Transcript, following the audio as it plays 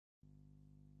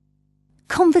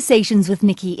Conversations with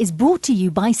Niki is brought to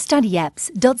you by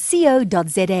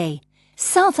studyapps.co.za,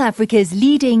 South Africa's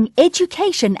leading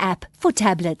education app for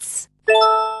tablets.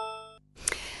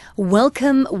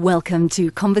 Welcome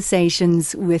to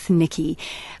Conversations with Niki.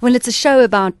 Well, it's a show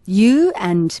about you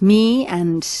and me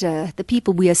and the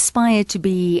people we aspire to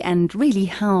be and really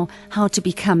how to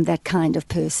become that kind of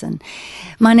person.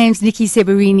 My name's Niki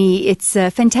Seberini. It's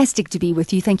fantastic to be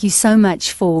with you. Thank you so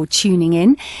much for tuning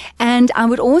in. And I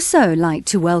would also like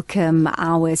to welcome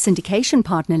our syndication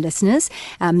partner listeners.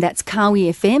 That's Kawi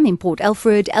FM in Port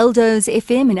Alfred, Eldo's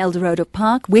FM in Eldorado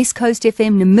Park, West Coast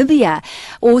FM, Namibia,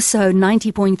 also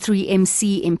 90.3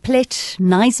 MC in Plet,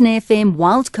 Knysna FM,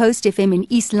 Wild Coast FM in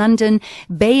East London,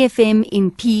 Bay FM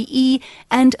in PE,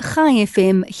 and Chai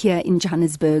FM here in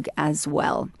Johannesburg as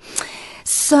well.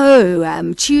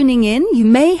 So, tuning in, you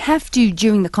may have to,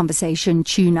 during the conversation,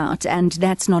 tune out, and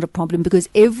that's not a problem because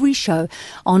every show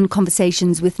on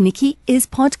Conversations with Niki is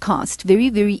podcast. Very,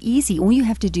 very easy. All you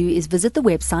have to do is visit the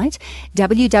website,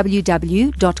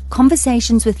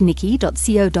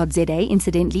 www.conversationswithniki.co.za.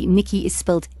 Incidentally, Niki is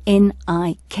spelled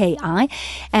Niki,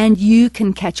 and you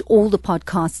can catch all the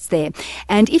podcasts there.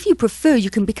 And if you prefer, you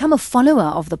can become a follower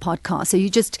of the podcast. So you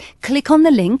just click on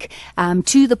the link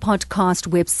to the podcast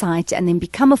website and then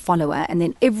become a follower, and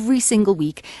then every single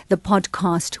week the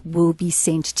podcast will be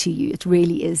sent to you. It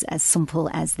really is as simple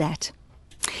as that.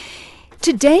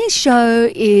 Today's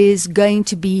show is going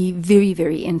to be very,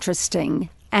 very interesting,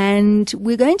 and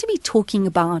we're going to be talking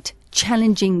about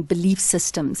challenging belief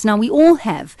systems. Now, we all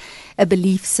have a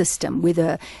belief system,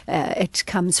 whether it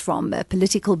comes from a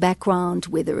political background,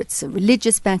 whether it's a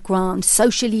religious background,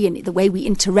 socially, and the way we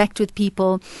interact with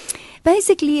people.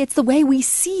 Basically, it's the way we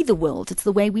see the world. It's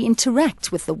the way we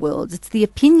interact with the world. It's the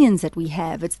opinions that we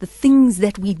have. It's the things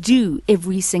that we do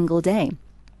every single day.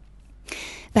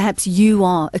 Perhaps you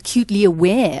are acutely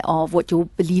aware of what your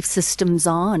belief systems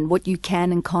are and what you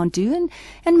can and can't do.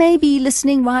 And maybe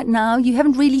listening right now, you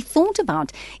haven't really thought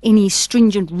about any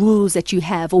stringent rules that you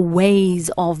have or ways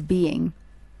of being.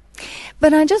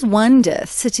 But I just wonder,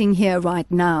 sitting here right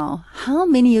now, how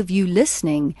many of you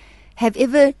listening have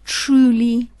ever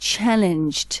truly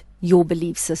challenged your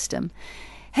belief system?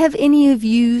 Have any of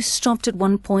you stopped at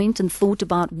one point and thought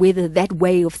about whether that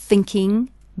way of thinking,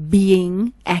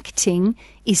 being, acting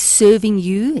is serving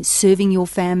you, is serving your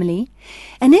family?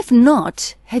 And if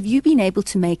not, have you been able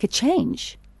to make a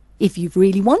change? If you've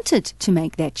really wanted to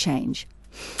make that change?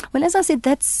 Well, as I said,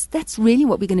 that's really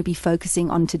what we're going to be focusing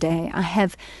on today. I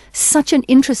have such an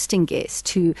interesting guest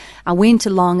who I went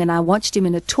along and I watched him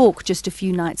in a talk just a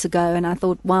few nights ago, and I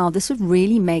thought, wow, this would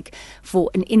really make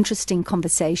for an interesting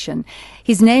conversation.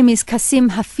 His name is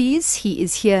Kassim Hafeez. He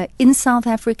is here in South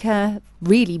Africa,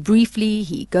 really briefly.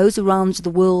 He goes around the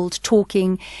world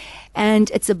talking,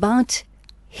 and it's about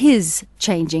his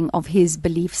changing of his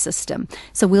belief system.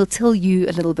 So we'll tell you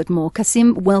a little bit more.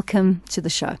 Kassim, welcome to the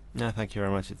show. No, thank you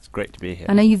very much. It's great to be here.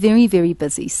 I know you're very, very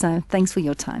busy, so thanks for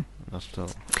your time. Not at all.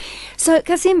 So,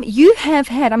 Kassim, you have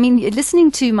had, listening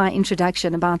to my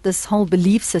introduction about this whole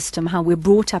belief system, how we're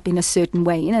brought up in a certain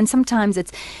way, and sometimes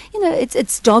it's,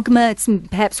 it's dogma, it's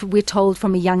perhaps we're told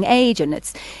from a young age, and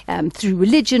it's through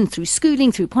religion, through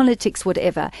schooling, through politics,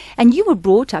 whatever. And you were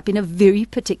brought up in a very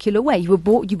particular way. You were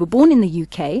born in the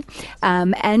UK,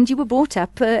 and you were brought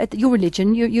up, your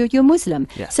religion, you're Muslim.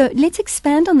 Yeah. So let's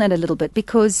expand on that a little bit,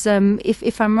 because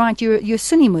if I'm right, you're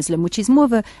Sunni Muslim, which is more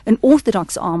of an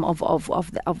orthodox arm of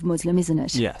Muslim, isn't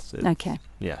it? Yes. Okay.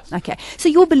 Yes. Okay. So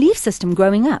your belief system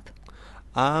growing up?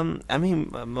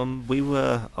 We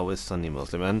were always Sunni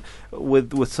Muslim, and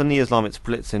with Sunni Islam, it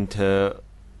splits into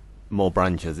more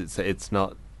branches. It's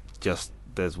not just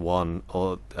there's one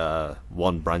branch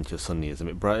of Sunnism.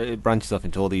 It branches off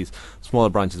into all these smaller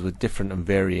branches with different and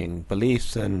varying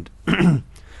beliefs and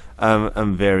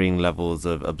varying levels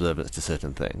of observance to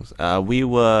certain things. We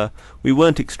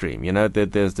weren't extreme,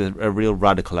 There's a real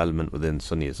radical element within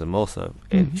Sunnism also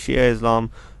in Shia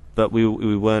Islam, but we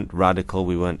weren't radical,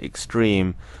 we weren't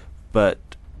extreme. But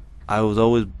there was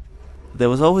always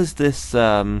this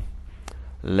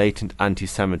latent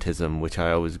anti-Semitism which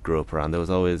I always grew up around. There was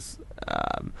always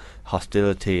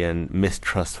hostility and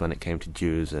mistrust when it came to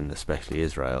Jews and especially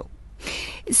Israel.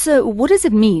 So what does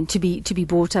it mean to be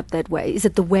brought up that way? Is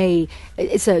it the way,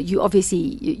 so you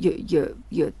obviously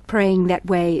you're praying that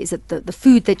way? Is it the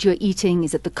food that you're eating?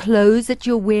 Is it the clothes that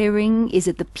you're wearing? Is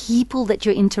it the people that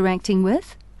you're interacting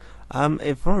with? From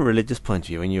a religious point of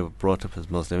view, when you're brought up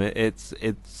as Muslim, it's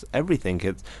everything.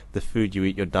 It's the food you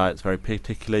eat. Your diet's very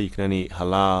particular. You can only eat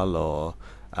halal, or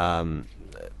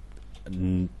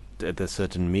there's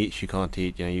certain meats you can't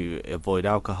eat. You avoid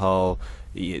alcohol.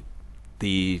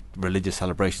 the religious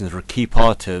celebrations are a key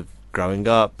part of growing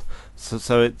up.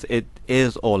 So it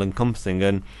is all encompassing.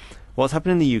 And what's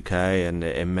happened in the UK and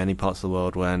in many parts of the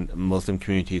world when Muslim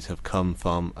communities have come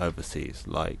from overseas,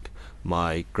 like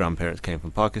my grandparents came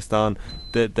from Pakistan,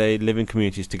 that they live in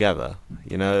communities together,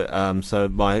 so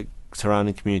my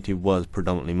surrounding community was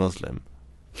predominantly Muslim.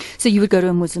 So you would go to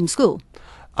a Muslim school?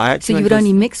 So you would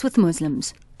only mix with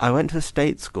Muslims? I went to a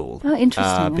state school. Oh,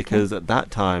 interesting. Because at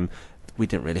that time we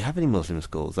didn't really have any Muslim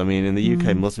schools. I mean, in the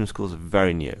UK, Muslim schools are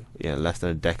very new, less than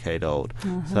a decade old.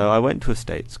 So I went to a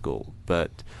state school.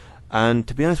 And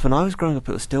to be honest, when I was growing up,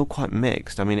 it was still quite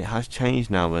mixed. I mean, it has changed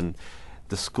now, and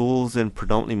the schools in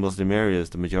predominantly Muslim areas,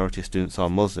 the majority of students are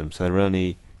Muslim, so they're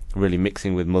only really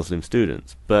mixing with Muslim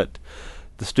students. But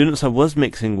the students I was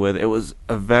mixing with, it was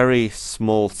a very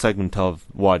small segment of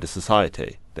wider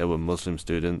society. There were Muslim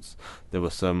students, there were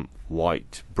some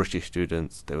white British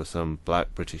students, there were some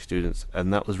black British students,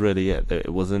 and that was really it.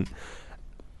 It wasn't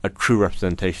a true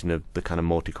representation of the kind of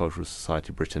multicultural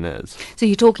society Britain is. So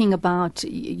you're talking about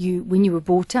when you were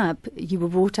brought up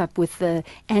with the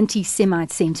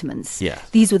anti-Semite sentiments. Yes.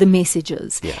 These were the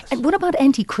messages. Yes. And what about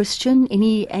anti-Christian,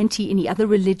 any other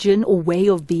religion or way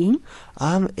of being?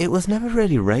 It was never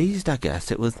really raised, I guess.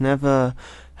 It was never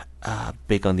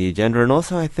big on the agenda. And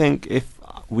also I think if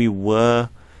we were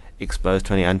exposed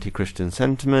to any anti-Christian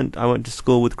sentiment, I went to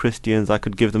school with Christians, I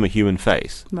could give them a human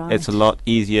face. Right. It's a lot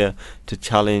easier to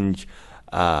challenge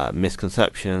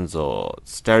misconceptions or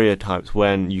stereotypes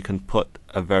when you can put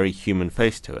a very human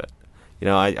face to it.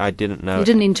 I didn't know... You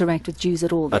didn't interact with Jews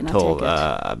at all then, at all.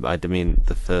 I mean,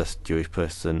 the first Jewish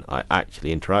person I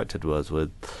actually interacted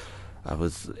I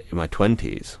was in my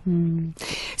 20s.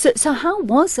 So how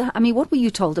was... what were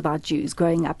you told about Jews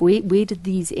growing up? Where did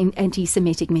these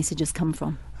anti-Semitic messages come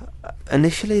from?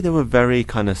 Initially, they were very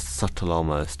kind of subtle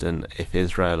almost, and if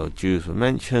Israel or Jews were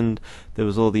mentioned, there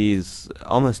was all these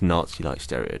almost Nazi-like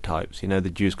stereotypes. The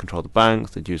Jews control the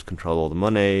banks, the Jews control all the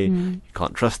money, you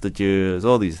can't trust the Jews,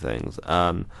 all these things.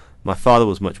 My father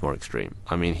was much more extreme.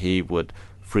 I mean, he would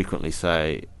frequently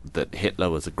say that Hitler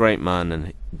was a great man,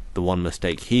 and the one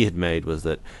mistake he had made was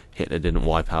that Hitler didn't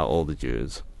wipe out all the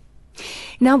Jews.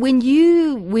 Now, when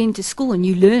you went to school and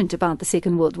you learnt about the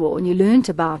Second World War and you learnt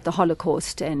about the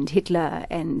Holocaust and Hitler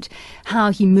and how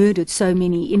he murdered so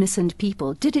many innocent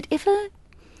people, did it ever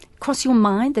cross your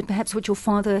mind that perhaps what your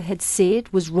father had said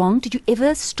was wrong? Did you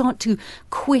ever start to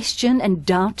question and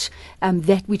doubt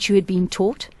that which you had been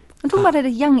taught? I'm talking about at a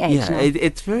young age now.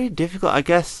 It's very difficult. I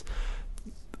guess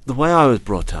the way I was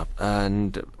brought up,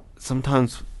 and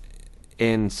sometimes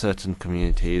in certain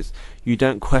communities, you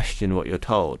don't question what you're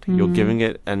told. You're giving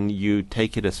it and you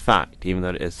take it as fact, even though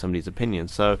it is somebody's opinion.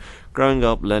 So growing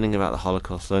up, learning about the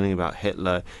Holocaust, learning about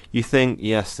Hitler, you think,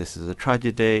 yes, this is a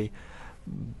tragedy,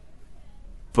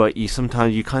 but you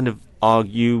kind of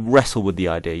argue, wrestle with the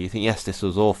idea. You think, yes, this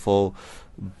was awful,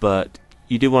 but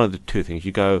you do one of the two things.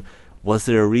 You go, was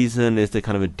there a reason? Is there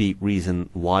kind of a deep reason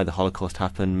why the Holocaust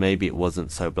happened? Maybe it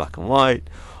wasn't so black and white.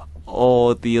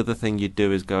 Or the other thing you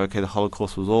do is go, okay, the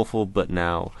Holocaust was awful, but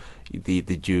now the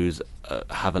Jews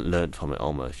haven't learnt from it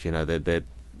almost. They're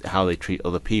how they treat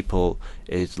other people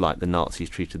is like the Nazis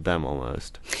treated them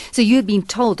almost. So you had been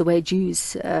told the way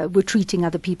Jews were treating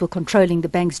other people, controlling the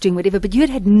banks, doing whatever, but you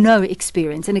had no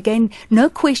experience. And again, no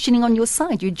questioning on your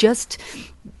side. You just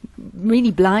really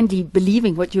blindly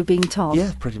believing what you're being told.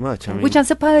 Yeah, pretty much. I mean, which I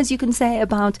suppose you can say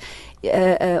about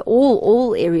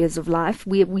all areas of life.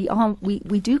 We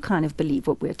do kind of believe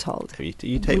what we're told. You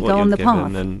take what you're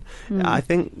given, and I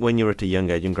think when you're at a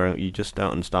young age and growing up, you just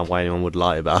don't understand why anyone would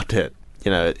lie about it.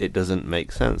 It doesn't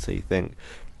make sense. So you think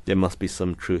there must be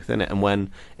some truth in it. And when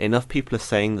enough people are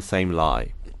saying the same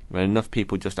lie, when enough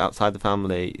people just outside the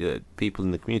family, people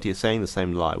in the community are saying the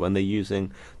same lie, when they're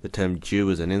using the term Jew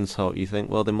as an insult, you think,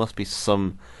 well, there must be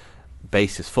some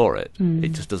basis for it.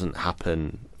 It just doesn't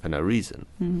happen for no reason.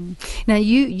 Now,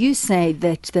 you say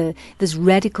that this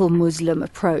radical Muslim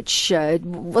approach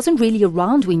wasn't really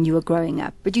around when you were growing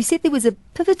up, but you said there was a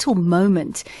pivotal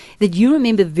moment that you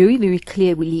remember very, very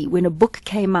clearly when a book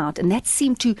came out, and that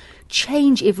seemed to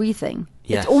change everything.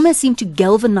 Yes. It almost seemed to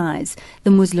galvanize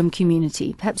the Muslim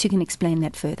community. Perhaps you can explain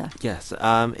that further. Yes.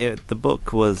 The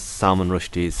book was Salman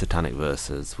Rushdie's Satanic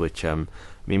Verses, which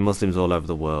Muslims all over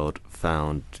the world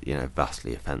found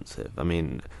vastly offensive. I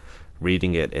mean,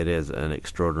 reading it is an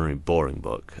extraordinarily boring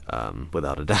book,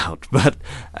 without a doubt, but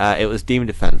it was deemed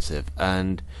offensive.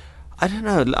 And I don't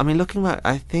know, I mean, looking back,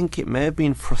 I think it may have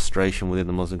been frustration within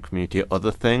the Muslim community at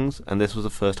other things, and this was the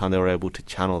first time they were able to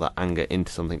channel that anger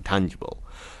into something tangible.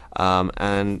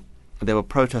 And there were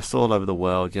protests all over the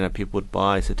world. People would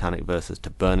buy Satanic Verses to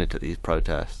burn it at these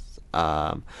protests.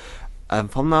 And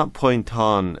from that point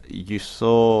on, you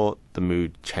saw the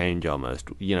mood change almost.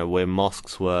 Where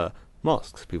mosques were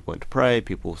mosques, people went to pray,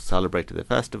 people celebrated their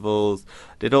festivals,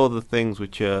 did all the things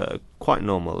which are quite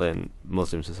normal in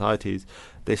Muslim societies.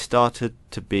 They started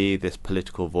to be this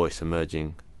political voice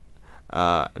emerging,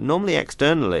 normally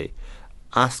externally,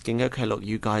 asking, okay, look,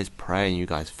 you guys pray and you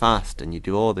guys fast and you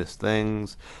do all these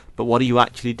things, but what are you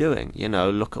actually doing?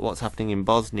 Look at what's happening in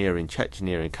Bosnia, in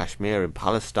Chechnya, in Kashmir, in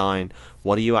Palestine.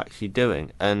 What are you actually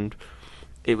doing? And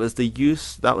it was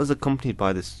that was accompanied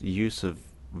by this use of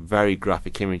very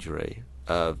graphic imagery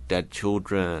of dead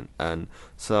children and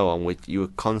so on, which you were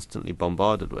constantly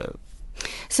bombarded with.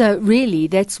 So really,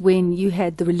 that's when you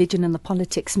had the religion and the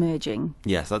politics merging.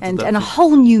 Yes, that's and a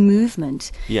whole new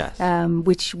movement. Yes,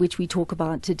 which we talk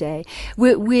about today.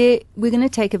 We're going to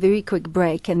take a very quick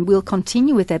break, and we'll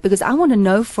continue with that because I want to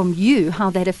know from you how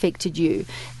that affected you.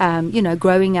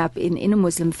 Growing up in a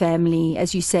Muslim family,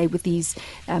 as you say, with these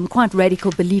quite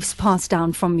radical beliefs passed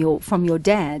down from your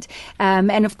dad,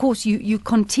 and of course you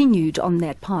continued on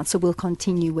that path. So we'll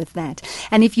continue with that.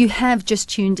 And if you have just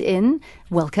tuned in,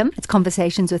 welcome. It's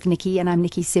Conversations with Niki, and I'm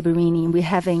Niki Seberini, and we're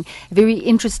having a very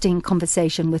interesting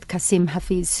conversation with Kassim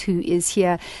Hafeez, who is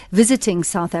here visiting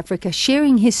South Africa,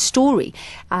 sharing his story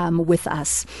with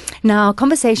us. Now,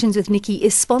 Conversations with Niki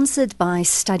is sponsored by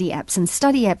Study Apps, and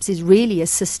Study Apps is really a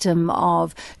system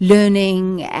of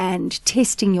learning and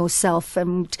testing yourself,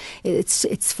 and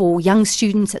it's for young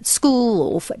students at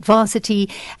school or at varsity,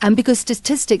 because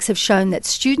statistics have shown that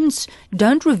students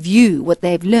don't review what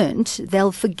they've learned.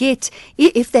 They'll forget.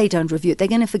 If they don't review it, they're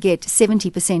going to forget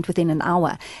 70% within an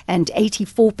hour and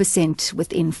 84%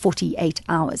 within 48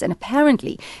 hours. And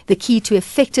apparently, the key to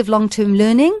effective long-term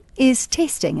learning is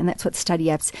testing, and that's what Study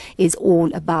Apps is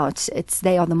all about.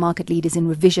 They are the market leaders in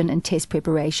revision and test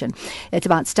preparation. It's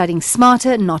about studying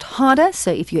smarter, not harder.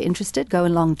 So if you're interested, go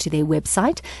along to their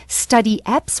website,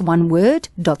 studyapps, one word,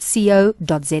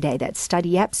 .co.za. That's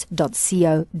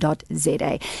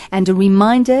studyapps.co.za. And a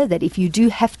reminder that if you do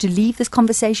have to leave this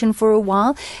conversation for a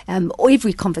while,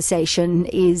 every conversation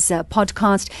is a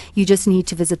podcast. You just need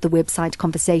to visit the website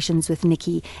Conversations with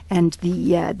Niki, and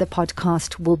the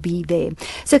podcast will be there.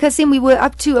 So Kassim, we were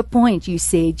up to a point, you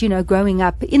said, growing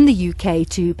up in the UK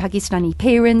to Pakistani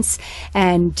parents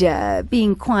and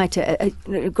being quite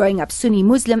growing up Sunni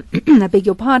Muslim, I beg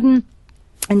your pardon,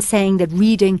 and saying that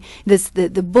reading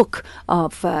the book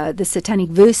of the satanic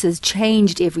verses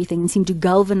changed everything and seemed to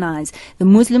galvanize the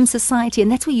Muslim society.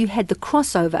 And that's where you had the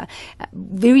crossover,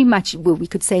 very much, well, we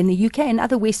could say in the UK and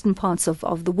other Western parts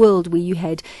of the world, where you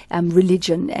had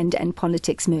religion and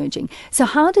politics merging. So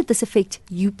how did this affect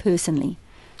you personally?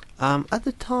 At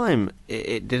the time,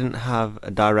 it didn't have a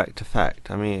direct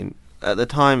effect. I mean, at the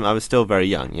time, I was still very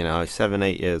young. I was 7,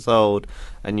 8 years old,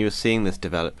 and you were seeing this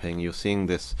developing. You were seeing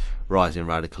this rise in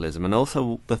radicalism. And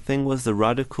also, the thing was, the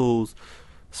radicals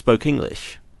spoke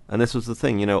English. And this was the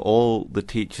thing, all the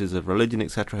teachers of religion,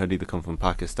 etc., had either come from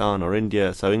Pakistan or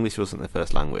India, so English wasn't their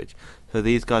first language. So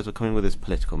these guys were coming with this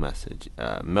political message,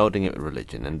 melding it with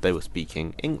religion, and they were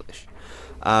speaking English.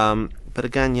 But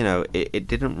again, it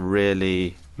didn't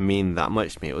really mean that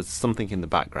much to me. It was something in the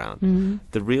background. Mm-hmm.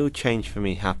 The real change for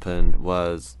me happened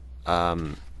was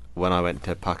when I went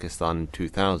to Pakistan in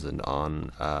 2000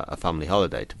 on a family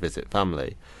holiday to visit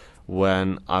family,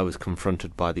 when I was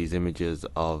confronted by these images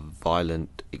of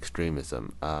violent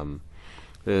extremism.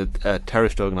 A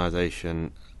terrorist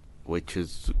organization, which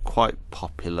is quite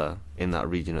popular in that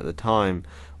region at the time,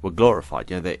 were glorified.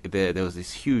 There was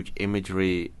this huge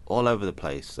imagery all over the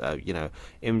place.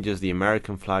 Images of the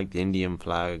American flag, the Indian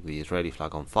flag, the Israeli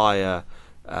flag on fire,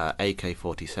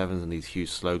 AK-47s, and these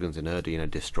huge slogans in Urdu,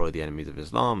 destroy the enemies of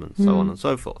Islam, and so on and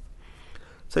so forth.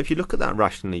 So if you look at that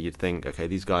rationally, you'd think, okay,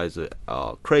 these guys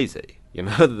are crazy.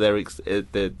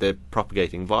 They're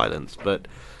propagating violence. But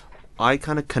I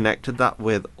kind of connected that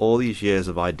with all these years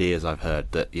of ideas I've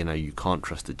heard that, you can't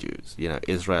trust the Jews.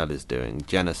 Israel is doing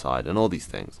genocide and all these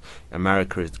things.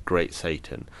 America is great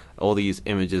Satan. All these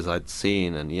images I'd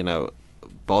seen, and,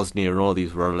 Bosnia and all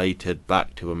these related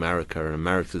back to America, and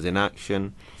America's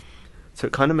inaction. So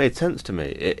it kind of made sense to me.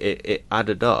 It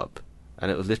added up,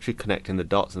 and it was literally connecting the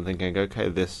dots and thinking, okay,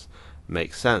 this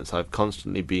makes sense. I've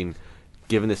constantly been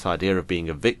given this idea of being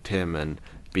a victim and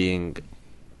being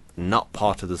not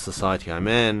part of the society I'm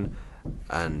in,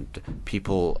 and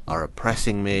people are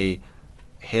oppressing me,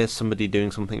 here's somebody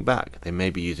doing something back. They may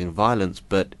be using violence,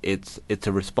 but it's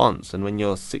a response. And when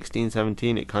you're 16,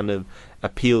 17, it kind of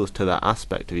appeals to that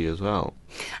aspect of you as well.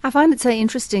 I find it so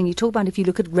interesting. You talk about if you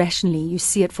look at it rationally, you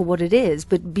see it for what it is.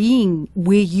 But being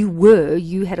where you were,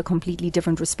 you had a completely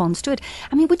different response to it.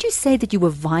 I mean, would you say that you were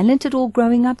violent at all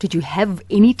growing up? Did you have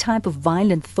any type of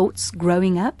violent thoughts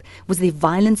growing up? Was there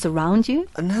violence around you?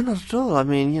 No, not at all. I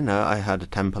mean, you know, I had a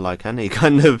temper like any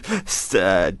kind of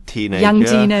teenager. Young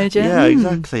teenager. Yeah,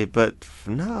 exactly. But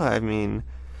no, I mean,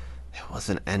 there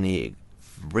wasn't any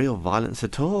real violence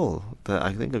at all that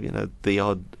I think of. You know, the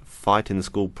odd fight in the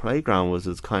school playground was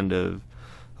as kind of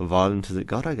violent as it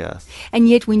got, I guess. And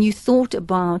yet when you thought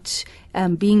about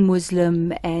being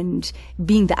Muslim and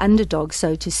being the underdog,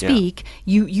 so to speak,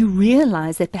 you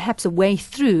realize that perhaps a way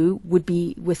through would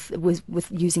be with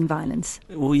using violence.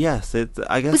 Well, yes.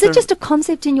 I guess was it just a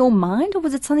concept in your mind, or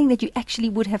was it something that you actually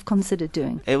would have considered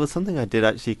doing? It was something I did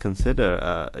actually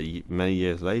consider many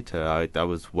years later. I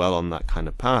was well on that kind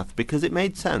of path because it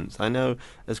made sense. I know,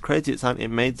 as crazy as it sounds, it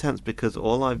made sense because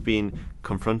all I've been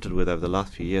confronted with over the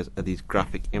last few years are these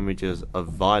graphic images of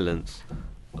violence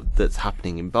that's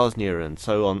happening in Bosnia and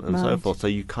so on and so forth. So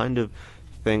you kind of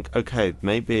think, okay,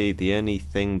 maybe the only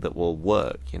thing that will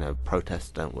work, you know, protests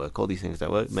don't work, all these things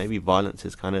don't work, maybe violence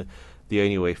is kind of the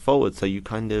only way forward. So you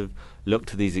kind of look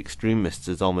to these extremists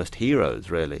as almost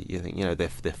heroes, really. You think, you know, they're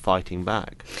fighting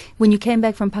back. When you came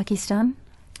back from Pakistan,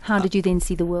 how did you then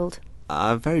see the world?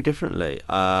 Very differently.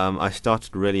 I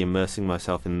started really immersing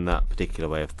myself in that particular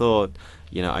way of thought.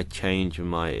 You know, I changed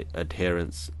my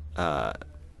adherence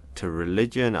to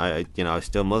religion. I was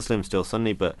still Muslim, still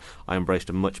Sunni, but I embraced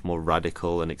a much more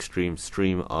radical and extreme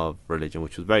stream of religion,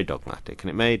 which was very dogmatic, and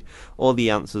it made all the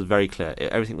answers very clear.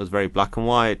 Everything was very black and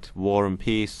white, war and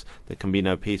peace. There can be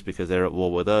no peace because they're at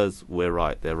war with us. We're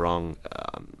right, they're wrong.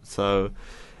 So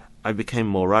I became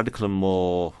more radical and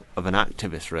more of an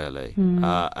activist, really.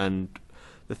 And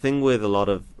the thing with a lot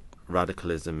of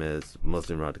radicalism is,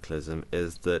 Muslim radicalism,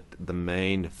 is that the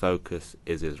main focus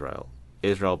is Israel.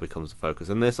 Israel becomes the focus.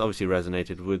 And this obviously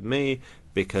resonated with me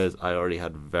because I already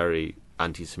had very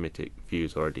anti-Semitic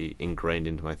views already ingrained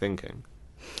into my thinking.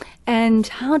 And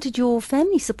how did your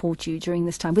family support you during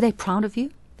this time? Were they proud of you,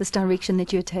 this direction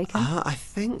that you had taken? I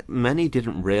think many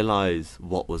didn't realize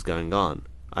what was going on.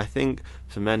 I think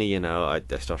for many, you know, I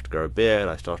started to grow a beard,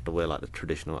 I started to wear like the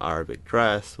traditional Arabic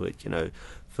dress, which, you know,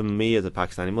 for me as a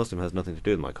Pakistani Muslim has nothing to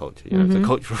do with my culture. You know, it's a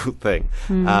cultural thing.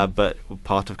 But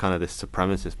part of kind of this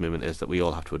supremacist movement is that we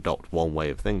all have to adopt one way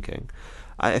of thinking.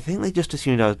 I think they just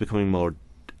assumed I was becoming more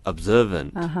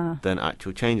observant than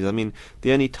actual changes. I mean,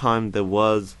 the only time there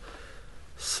was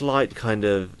slight kind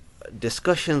of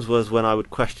discussions was when I would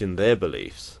question their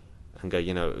beliefs and go,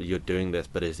 you know, you're doing this,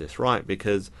 but is this right?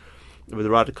 Because with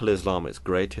radical Islam, its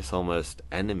greatest almost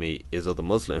enemy is other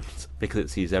Muslims because it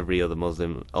sees every other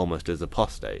Muslim almost as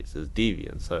apostates, as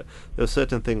deviants. So there were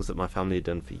certain things that my family had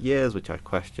done for years which I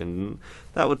questioned.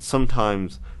 That would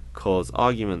sometimes cause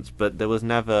arguments, but there was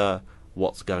never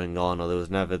what's going on, or there was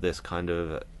never this kind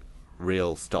of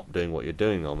real stop doing what you're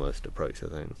doing almost approach to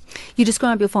things. You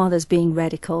describe your father as being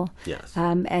radical. Yes.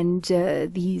 And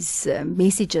these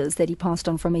messages that he passed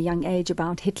on from a young age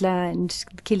about Hitler and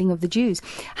the killing of the Jews.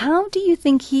 How do you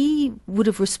think he would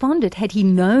have responded had he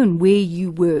known where you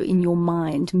were in your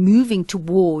mind, moving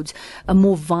towards a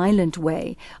more violent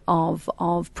way of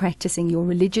practicing your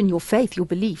religion, your faith, your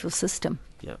belief, your system?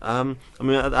 Yeah. I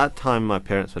mean, at that time, my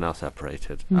parents were now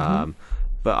separated.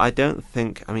 But I don't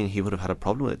think, I mean, he would have had a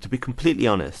problem with it. To be completely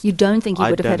honest, you don't think he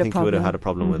would have had a problem? I don't think he would have had a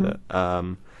problem with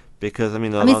it. Because, I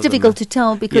mean, it's difficult to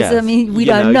tell because, yes, I mean, we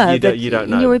don't know. You don't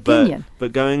know. In your opinion.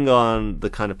 But going on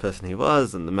the kind of person he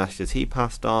was and the messages he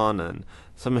passed on and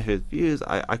some of his views,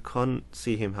 I can't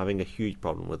see him having a huge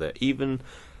problem with it. Even,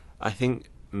 I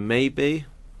think, maybe,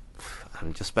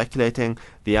 I'm just speculating,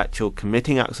 the actual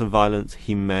committing acts of violence,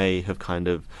 he may have kind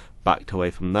of backed away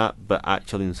from that. But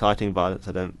actually inciting violence,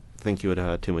 I don't think you would have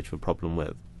had too much of a problem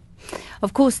with.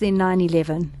 Of course, then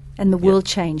 9/11, and the world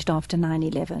changed after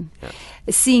 9/11.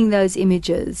 Seeing those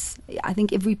images, I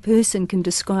think every person can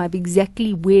describe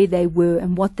exactly where they were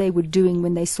and what they were doing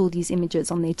when they saw these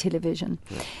images on their television.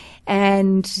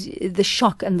 And the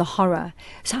shock and the horror.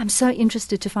 So I'm so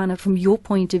interested to find out from your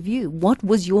point of view, what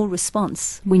was your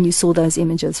response when you saw those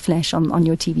images flash on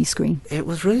your TV screen? It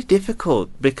was really difficult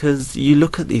because you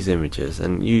look at these images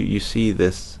and you see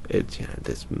this,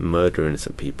 this murder of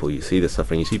innocent people, you see the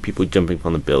suffering, you see people jumping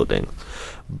from the buildings.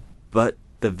 But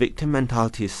the victim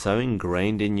mentality is so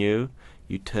ingrained in you,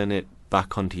 you turn it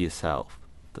back onto yourself.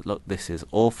 that, look, this is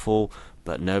awful,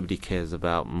 but nobody cares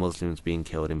about Muslims being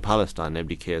killed in Palestine.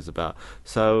 Nobody cares about.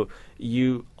 So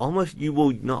you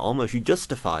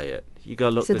justify it. You go,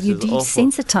 look, So this you're is awful.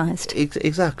 desensitized.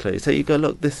 Exactly. So you go,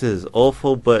 look, this is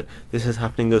awful, but this is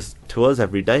happening to us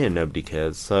every day, and nobody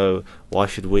cares. So why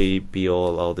should we be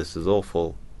all, oh, this is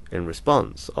awful, in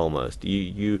response? Almost,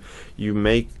 you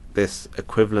make this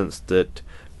equivalence that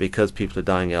because people are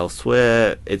dying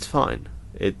elsewhere, it's fine.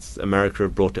 It's America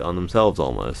have brought it on themselves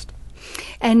almost.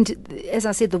 And as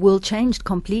I said, the world changed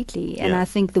completely. And Yeah. I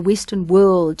think the Western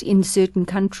world in certain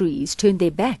countries turned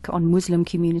their back on Muslim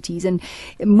communities. And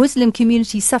Muslim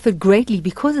communities suffered greatly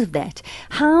because of that.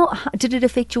 How did it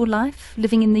affect your life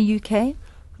living in the UK?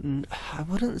 I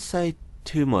wouldn't say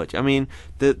too much. I mean,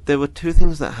 there were two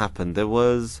things that happened. There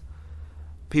was...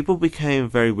 People became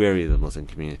very wary of the Muslim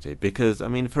community because, I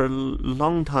mean, for a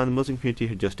long time the Muslim community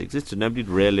had just existed. Nobody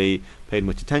really paid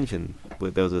much attention.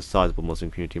 There was a sizable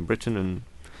Muslim community in Britain, and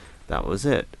that was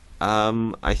it.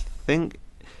 I think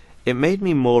it made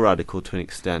me more radical to an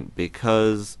extent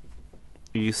because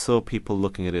you saw people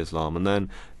looking at Islam, and then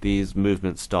these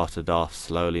movements started off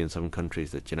slowly in some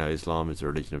countries that, Islam is a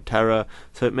religion of terror,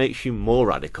 so it makes you more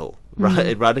radical.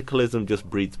 Right? Radicalism just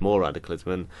breeds more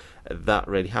radicalism, and that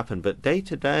really happened. But day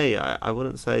to day, I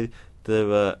wouldn't say there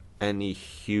were any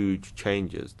huge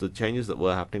changes. The changes that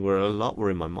were happening were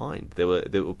in my mind. They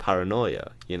were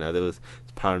paranoia. There was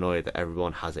paranoia that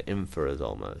everyone has it in for us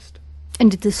almost.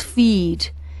 And did this feed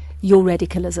your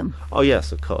radicalism? Oh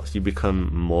yes, of course. You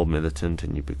become more militant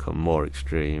and you become more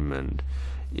extreme, and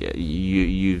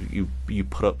you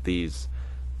put up these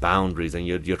boundaries, and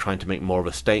you're trying to make more of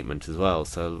a statement as well.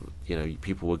 So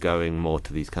people were going more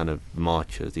to these kind of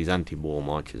marches, these anti-war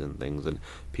marches and things, and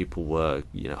people were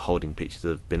holding pictures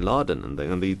of Bin Laden and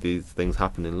things, and these things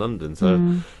happened in London.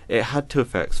 So it had two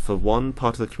effects. For one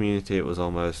part of the community, it was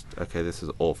almost, okay, this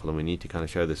is awful, and we need to kind of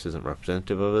show this isn't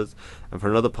representative of us. And for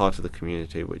another part of the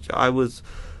community, which I was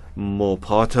more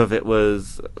part of, it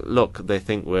was, look, they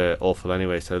think we're awful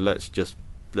anyway, so let's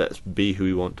be who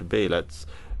we want to be. Let's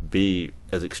be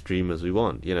as extreme as we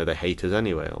want. They hate us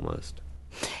anyway, almost.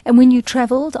 And when you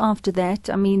travelled after that,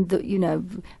 I mean, the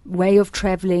way of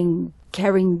travelling,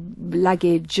 carrying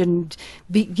luggage, and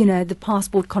the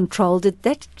passport control, did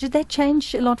that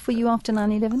change a lot for you after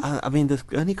 9/11? I mean, the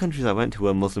only countries I went to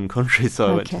were Muslim countries, so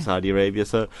I went to Saudi Arabia.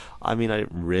 So I mean, I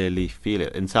didn't really feel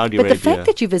it in Saudi Arabia. But the fact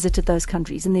that you visited those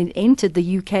countries and then entered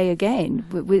the UK again,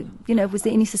 was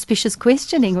there any suspicious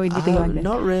questioning or anything like that?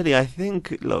 Not really. I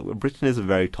think, look, Britain is a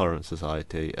very tolerant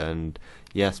society, and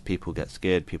yes, people get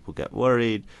scared, people get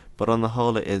worried, but on the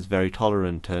whole, it is very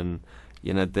tolerant. And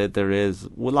there is,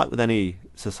 well, like with any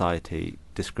society,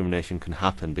 discrimination can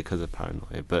happen because of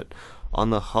paranoia. But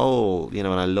on the whole, when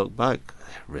I look back,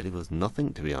 there really was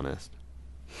nothing, to be honest.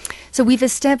 So we've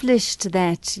established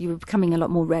that you were becoming a lot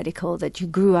more radical, that you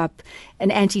grew up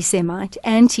an anti-Semite,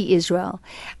 anti-Israel.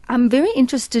 I'm very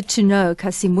interested to know,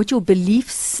 Kassim, what your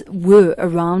beliefs were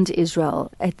around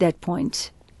Israel at that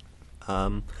point.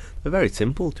 They're very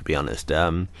simple, to be honest.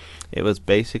 It was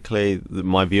basically,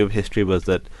 my view of history was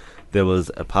that there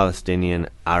was a Palestinian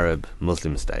Arab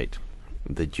Muslim state.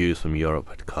 The Jews from Europe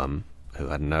had come, who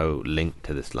had no link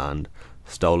to this land,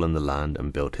 stolen the land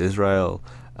and built Israel,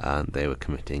 and they were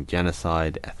committing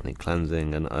genocide, ethnic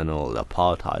cleansing, and all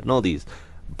apartheid, and all these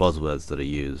buzzwords that are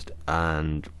used.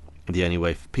 And the only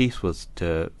way for peace was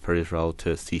for Israel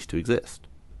to cease to exist.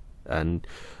 And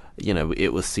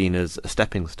it was seen as a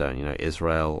stepping stone.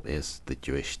 Israel is the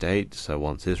Jewish state, so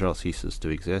once Israel ceases to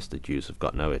exist, the Jews have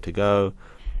got nowhere to go.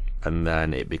 And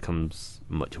then it becomes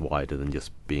much wider than just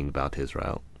being about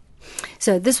Israel.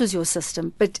 So this was your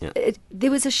system, but there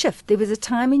was a shift. There was a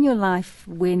time in your life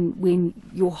when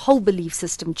your whole belief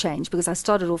system changed, because I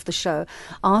started off the show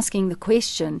asking the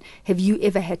question, have you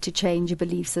ever had to change a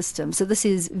belief system? So this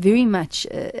is very much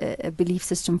a belief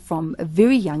system from a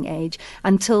very young age.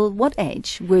 Until what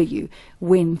age were you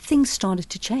when things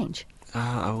started to change?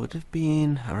 I would have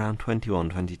been around 21,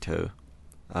 22.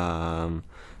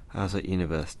 I was at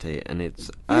university, and you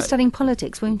were studying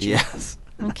politics, weren't you? Yes.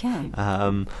 Okay.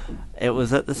 It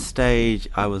was at the stage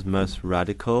I was most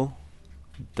radical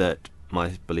that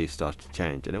my beliefs started to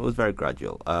change, and it was very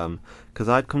gradual. Because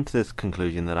I'd come to this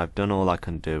conclusion that I've done all I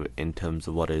can do in terms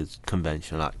of what is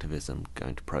conventional activism,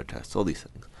 going to protests, all these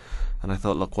things. And I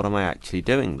thought, look, what am I actually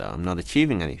doing though? I'm not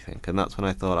achieving anything. And that's when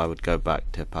I thought I would go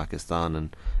back to Pakistan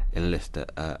and enlist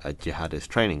at a jihadist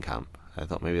training camp. I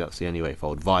thought maybe that's the only way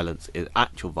forward.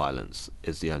 Actual violence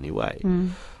is the only way.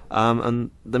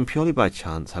 And then purely by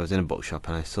chance, I was in a bookshop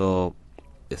and I saw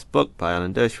this book by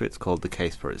Alan Dershowitz called The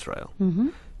Case for Israel.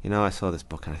 I saw this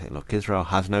book and I think, look, Israel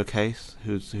has no case.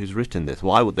 Who's written this?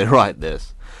 Why would they write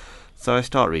this? So I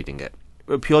start reading it,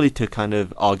 purely to kind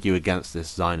of argue against this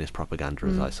Zionist propaganda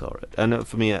as I saw it. And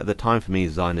for me, at the time,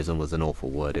 Zionism was an awful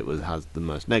word. It has the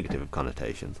most negative of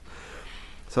connotations.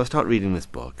 So I start reading this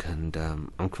book, and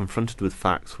I'm confronted with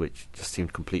facts which just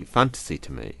seemed complete fantasy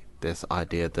to me. This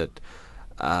idea that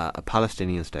a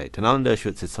Palestinian state, and Alan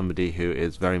Dershowitz is somebody who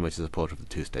is very much a supporter of the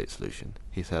two-state solution.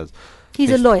 He says...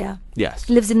 He's a lawyer. Yes.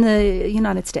 Lives in the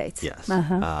United States. Yes.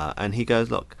 Uh-huh. And he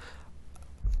goes, look,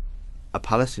 a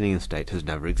Palestinian state has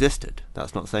never existed.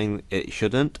 That's not saying it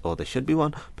shouldn't or there should be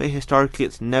one, but historically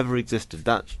it's never existed.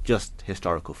 That's just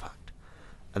historical fact.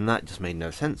 And that just made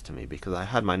no sense to me, because I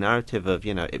had my narrative of,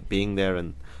 it being there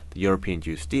and the European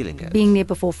Jews stealing it. Being there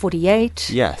before 48.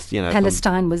 Yes,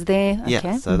 Palestine was there. Okay.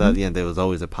 Yes, so that there was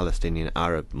always a Palestinian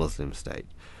Arab Muslim state.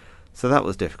 So that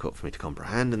was difficult for me to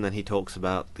comprehend. And then he talks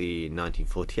about the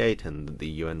 1948 and the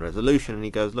UN resolution, and he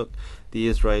goes, look, the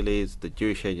Israelis, the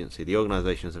Jewish agency, the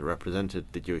organizations that represented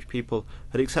the Jewish people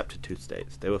had accepted two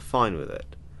states. They were fine with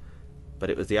it. But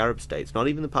it was the Arab states, not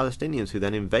even the Palestinians, who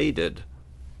then invaded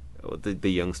the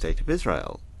young state of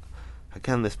Israel.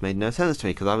 Again, this made no sense to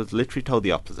me, because I was literally told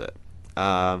the opposite.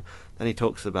 Then he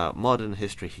talks about modern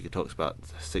history. He talks about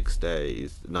 6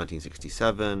 Days,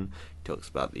 1967. He talks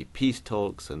about the peace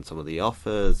talks and some of the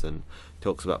offers, and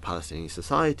talks about Palestinian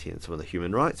society and some of the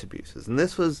human rights abuses. And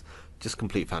this was just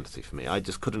complete fantasy for me. I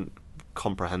just couldn't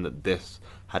comprehend that this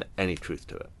had any truth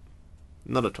to it.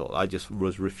 Not at all. I just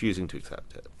was refusing to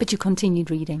accept it. But you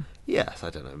continued reading. Yes, I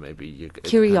don't know, maybe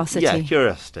curiosity.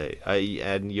 Curiosity.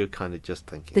 And you're kind of just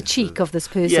thinking... The cheek of this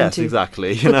person yes, to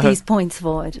exactly, put these points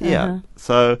forward. Yeah.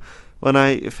 So when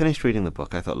I finished reading the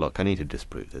book, I thought, look, I need to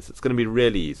disprove this. It's going to be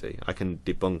really easy. I can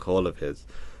debunk all of his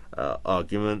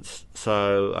arguments.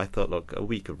 So I thought, look, a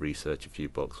week of research, a few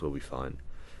books will be fine.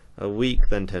 A week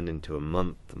then turned into a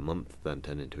month then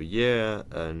turned into a year,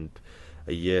 and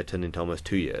a year turned into almost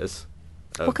 2 years.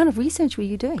 What kind of research were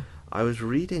you doing? I was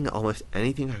reading almost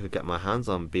anything I could get my hands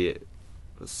on, be it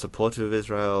supportive of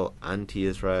Israel,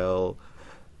 anti-Israel,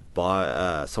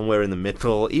 somewhere in the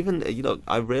middle. Even,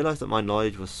 I realized that my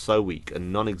knowledge was so weak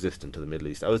and non-existent to the Middle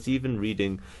East. I was even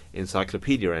reading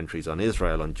encyclopedia entries on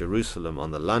Israel, on Jerusalem,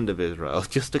 on the land of Israel,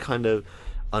 just to kind of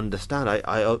understand.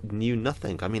 I knew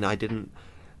nothing. I mean, I didn't...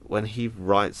 When he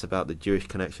writes about the Jewish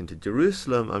connection to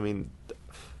Jerusalem, I mean,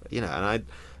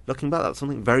 looking back, that's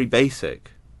something very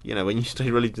basic. When you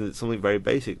study religion, it's something very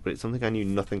basic, but it's something I knew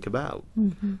nothing about.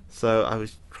 Mm-hmm. So I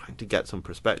was trying to get some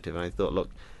perspective, and I thought, look,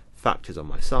 fact is on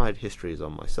my side, history is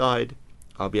on my side.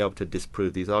 I'll be able to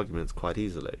disprove these arguments quite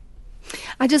easily.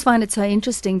 I just find it so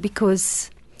interesting,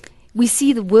 because we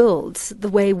see the world the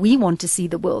way we want to see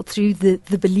the world, through the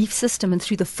belief system and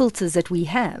through the filters that we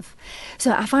have.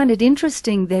 So I find it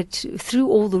interesting that through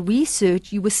all the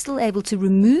research, you were still able to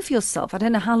remove yourself. I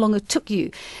don't know how long it took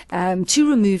you to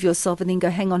remove yourself and then go,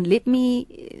 hang on, let me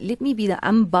be the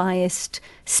unbiased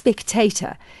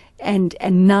spectator and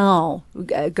now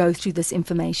go through this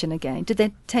information again. Did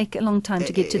that take a long time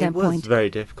to get to that point? It was very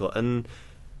difficult. And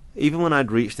even when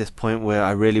I'd reached this point where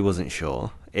I really wasn't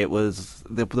sure, it was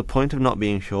the point of not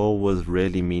being sure was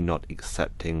really me not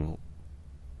accepting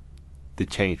the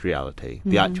changed reality,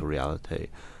 the actual reality.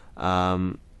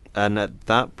 And at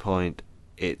that point,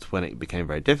 it's when it became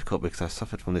very difficult, because I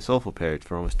suffered from this awful period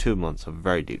for almost 2 months of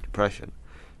very deep depression.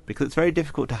 Because it's very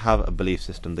difficult to have a belief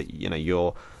system that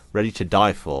you're ready to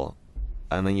die for,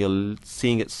 and then you're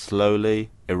seeing it slowly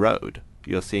erode.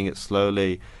 You're seeing it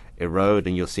slowly erode,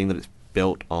 and you're seeing that it's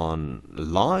built on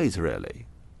lies, really.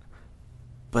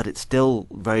 But it's still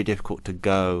very difficult to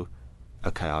go,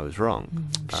 okay, I was wrong.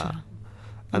 Sure.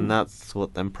 And that's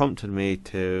what then prompted me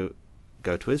to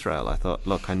go to Israel. I thought,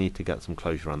 look, I need to get some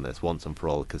closure on this once and for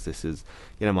all, because this is,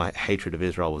 my hatred of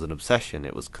Israel was an obsession.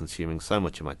 It was consuming so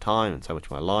much of my time and so much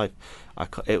of my life.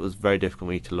 It was very difficult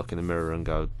for me to look in the mirror and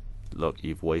go, look,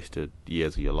 you've wasted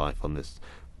years of your life on this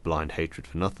blind hatred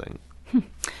for nothing. I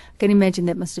can imagine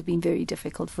that must have been very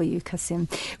difficult for you, Kassim.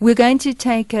 We're going to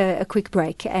take a quick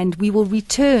break, and we will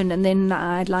return, and then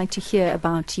I'd like to hear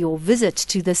about your visit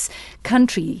to this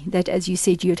country that, as you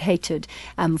said, you had hated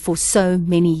for so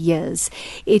many years.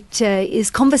 It is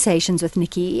Conversations with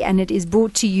Niki, and it is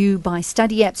brought to you by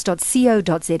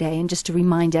studyapps.co.za. And just a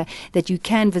reminder that you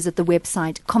can visit the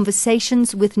website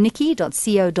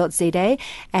conversationswithniki.co.za,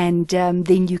 and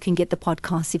then you can get the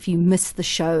podcast if you miss the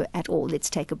show at all. Let's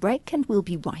take a break, and we'll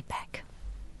be right back.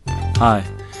 Hi,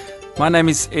 my name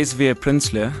is Esvia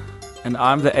Prinsloo, and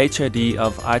I'm the HOD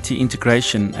of IT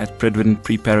Integration at Bridwin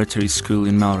Preparatory School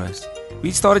in Melrose.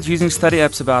 We started using study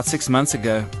apps about 6 months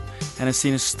ago and have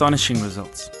seen astonishing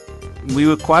results. we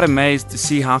were quite amazed to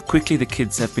see how quickly the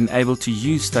kids have been able to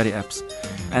use study apps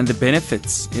and the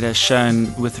benefits it has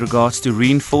shown with regards to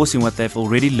reinforcing what they've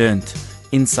already learned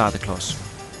inside the classroom.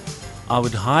 I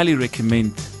would highly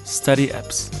recommend study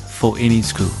apps for any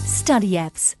school.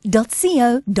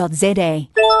 Studyapps.co.za.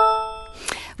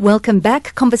 Welcome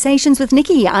back. Conversations with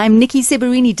Niki. I'm Niki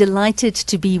Seberini, delighted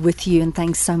to be with you, and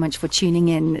thanks so much for tuning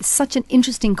in. Such an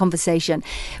interesting conversation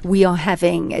we are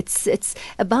having. It's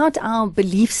about our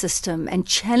belief system and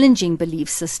challenging belief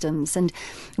systems, and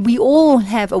we all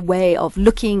have a way of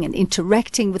looking and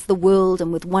interacting with the world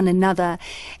and with one another.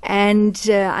 And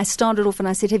I started off and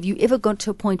I said, have you ever got to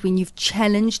a point when you've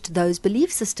challenged those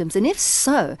belief systems? And if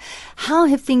so, how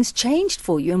have things changed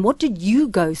for you, and what did you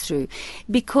go through?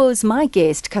 Because my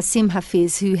guest, Kassim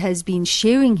Hafeez, who has been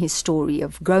sharing his story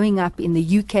of growing up in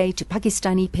the UK to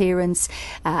Pakistani parents,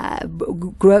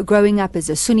 growing up as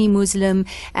a Sunni Muslim,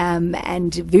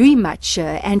 and very much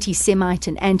anti-Semite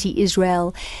and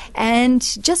anti-Israel, and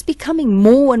just becoming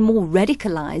more and more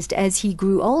radicalized as he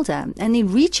grew older, and then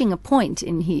reaching a point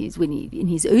in his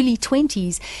early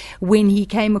 20s when he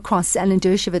came across Alan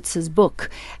Dershowitz's book,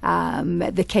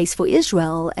 The Case for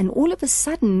Israel, and all of a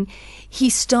sudden he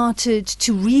started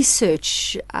to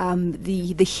research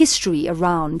the history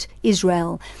around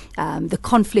Israel, the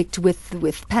conflict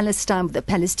with Palestine, with the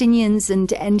Palestinians,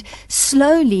 and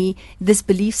slowly this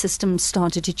belief system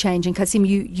started to change. And Kassim,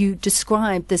 you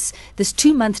described this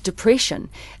 2-month depression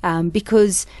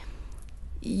because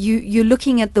you're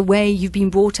looking at the way you've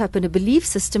been brought up in a belief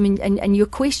system, and you're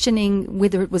questioning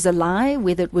whether it was a lie,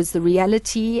 whether it was the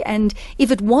reality, and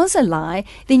if it was a lie,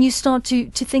 then you start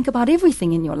to think about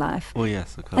everything in your life. Well,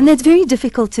 yes, of course. And that's very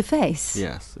difficult to face.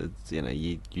 Yes, it's,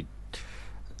 you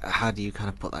how do you kind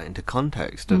of put that into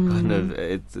context? Of kind of,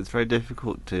 it's very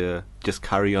difficult to just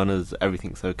carry on as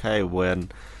everything's okay when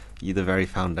the very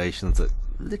foundations that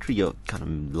literally your kind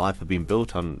of life have been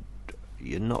built on,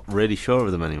 you're not really sure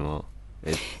of them anymore.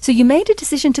 So you made a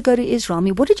decision to go to Israel. I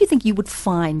mean, what did you think you would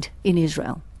find in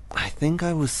Israel? I think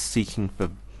I was seeking for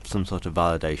some sort of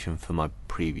validation for my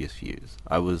previous views.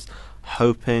 I was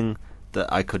hoping that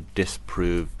I could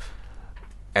disprove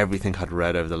everything I'd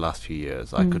read over the last few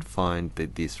years. I could find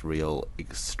that this real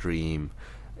extreme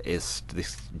is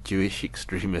this Jewish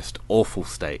extremist awful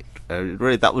state.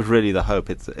 Really, that was really the hope.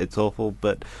 It's awful,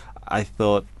 but I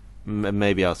thought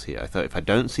maybe I'll see it. I thought if I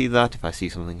don't see that, if I see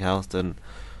something else, then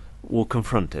we'll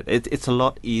confront it. It's a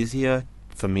lot easier,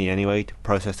 for me anyway, to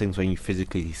process things when you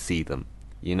physically see them.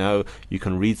 You know, you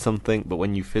can read something, but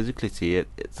when you physically see it,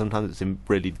 sometimes it's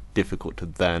really difficult to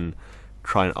then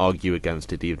try and argue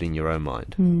against it even in your own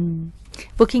mind.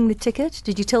 Booking the ticket,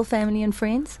 did you tell family and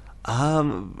friends?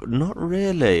 Not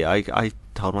really. I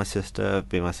told my sister,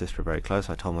 being my sister very close,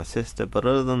 I told my sister, but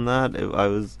other than that,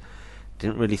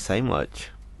 didn't really say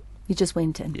much. You just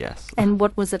went in. Yes. And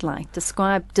what was it like?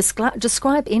 Describe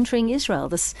entering Israel,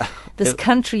 this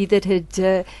country that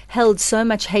had held so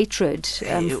much hatred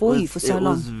for you for so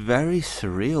long. It was very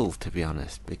surreal, to be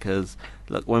honest, because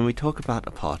look, when we talk about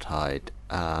apartheid,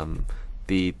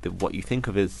 the what you think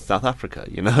of is South Africa.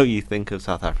 You know, you think of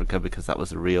South Africa because that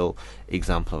was a real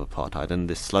example of apartheid, and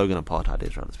this slogan "Apartheid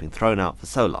Israel" has been thrown out for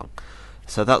so long.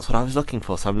 So that's what I was looking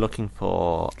for. So I'm looking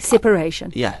for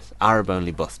separation. Yes,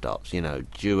 Arab-only bus stops,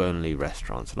 Jew-only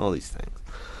restaurants and all these things.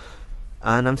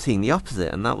 And I'm seeing the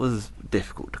opposite, and that was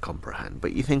difficult to comprehend.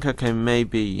 But you think, okay,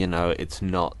 maybe, it's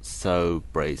not so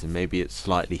brazen. Maybe it's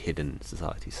slightly hidden in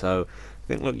society. So I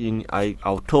think, look,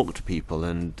 I'll talk to people,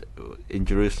 and in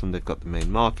Jerusalem they've got the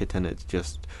main market, and it's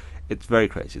very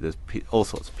crazy. There's all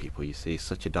sorts of people. You see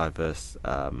such a diverse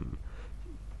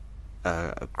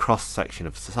a cross-section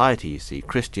of society. You see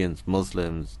Christians,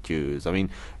 Muslims, Jews. I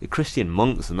mean, Christian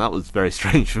monks, and that was very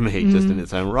strange for me, just in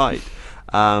its own right.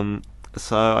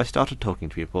 So I started talking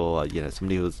to people.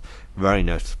 Somebody who was very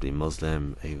noticeably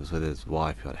Muslim. He was with his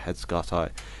wife, who had a headscarf. I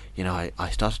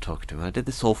started talking to him. I did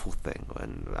this awful thing,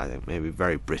 when I think maybe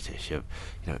very British, of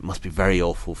it must be very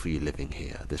awful for you living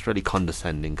here. This really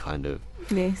condescending kind of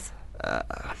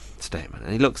statement.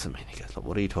 And he looks at me and he goes, "Look,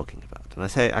 what are you talking about?" And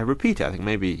I repeat it. I think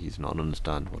maybe he's not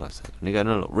understand what I said. And he goes,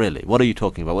 "No, look, really, what are you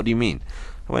talking about? What do you mean?"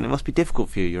 I went, "It must be difficult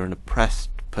for you. You're an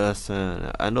oppressed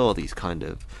person," and all this kind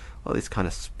of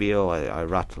spiel I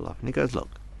rattle off. And he goes, "Look,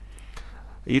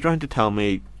 are you trying to tell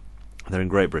me that in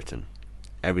Great Britain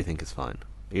everything is fine?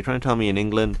 Are you trying to tell me in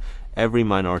England every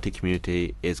minority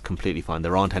community is completely fine?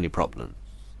 There aren't any problems?"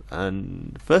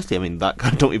 And firstly, I mean, that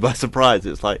kind of took me by surprise.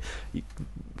 It's like,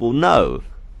 well, no.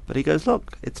 But he goes,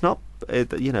 "Look, it's not,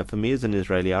 for me as an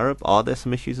Israeli Arab, are there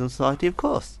some issues in society? Of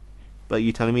course. but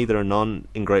you telling me there are none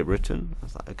in Great Britain? I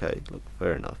was like, okay, look,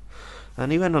 fair enough.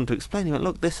 And he went on to explain, he went,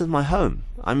 look, this is my home.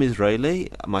 I'm Israeli,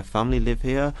 my family live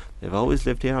here, they've always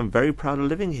lived here, I'm very proud of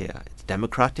living here. It's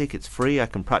democratic, it's free, I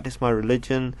can practice my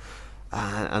religion.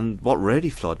 And what really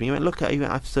floored me, he went, look,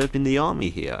 I've served in the army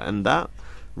here, and that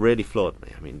really floored me.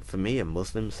 I mean, for me, a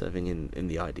Muslim serving in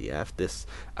the IDF, this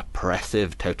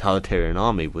oppressive, totalitarian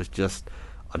army was just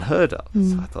unheard of.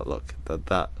 So I thought, look,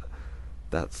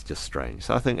 that's just strange.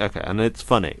 So I think, okay, and it's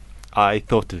funny. I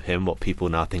thought of him, what people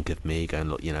now think of me, going,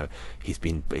 look, he's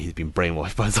been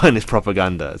brainwashed by Zionist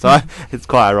propaganda. So it's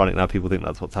quite ironic now people think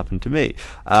that's what's happened to me.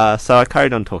 So I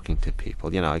carried on talking to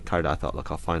people. I thought, look,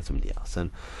 I'll find somebody else.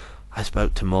 And I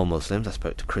spoke to more Muslims, I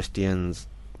spoke to Christians,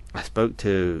 I spoke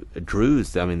to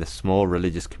Druze, the small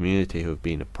religious community who have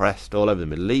been oppressed all over the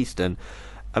Middle East. And,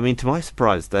 to my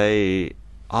surprise, they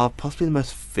are possibly the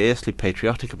most fiercely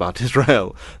patriotic about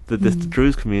Israel, the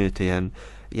Druze community. And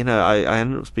I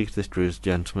ended up speaking to this Druze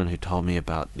gentleman who told me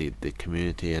about the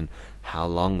community and how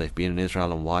long they've been in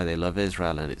Israel and why they love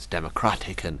Israel, and it's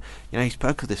democratic. And he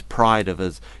spoke of this pride of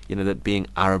us, that being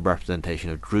Arab representation,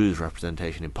 of Druze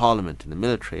representation in parliament, in the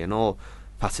military, and all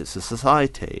facets of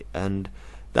society. And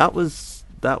that was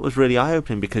really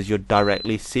eye-opening, because you're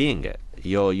directly seeing it.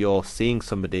 You're seeing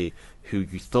somebody who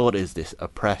you thought is this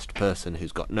oppressed person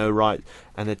who's got no rights,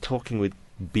 and they're talking with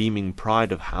beaming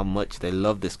pride of how much they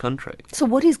love this country. So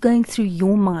what is going through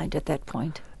your mind at that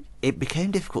point? It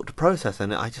became difficult to process,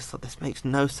 and I just thought, this makes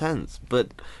no sense. But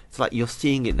it's like you're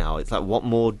seeing it now. It's like, what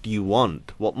more do you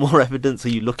want? What more evidence are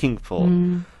you looking for?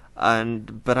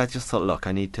 But I just thought, look,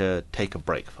 I need to take a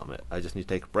break from it. I just need to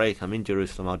take a break. I'm in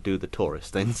Jerusalem. I'll do the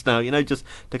tourist things now, just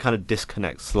to kind of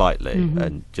disconnect slightly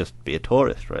and just be a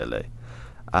tourist, really.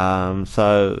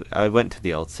 So I went to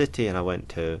the Old City, and I went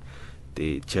to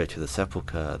the Church of the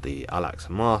Sepulchre, the Al-Aqsa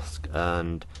Mosque,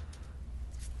 and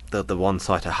the one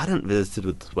site I hadn't visited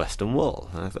was the Western Wall.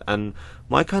 And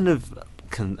my kind of,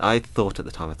 I thought at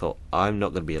the time, I'm not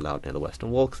going to be allowed near the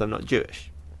Western Wall because I'm not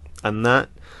Jewish. And that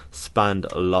spanned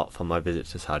a lot from my visit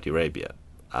to Saudi Arabia.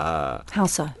 How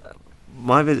so?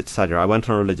 My visit to Saudi Arabia, I went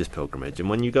on a religious pilgrimage, and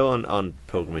when you go on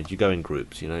pilgrimage, you go in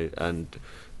groups, and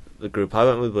the group I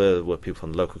went with were people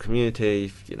from the local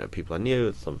community, people I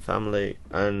knew, some family,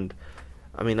 and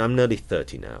I'm nearly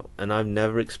 30 now, and I've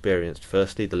never experienced,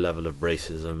 firstly, the level of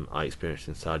racism I experienced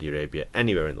in Saudi Arabia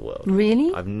anywhere in the world.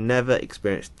 Really? I've never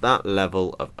experienced that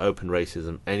level of open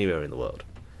racism anywhere in the world.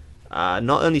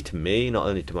 Not only to me, not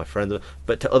only to my friends,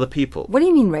 but to other people. What do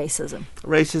you mean racism?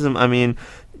 Racism,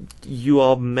 you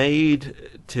are made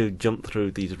to jump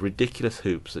through these ridiculous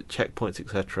hoops at checkpoints,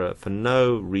 etc., for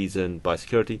no reason by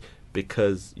security,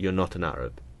 because you're not an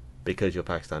Arab, because you're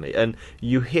Pakistani. And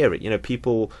you hear it,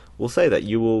 people will say that.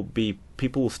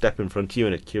 People will step in front of you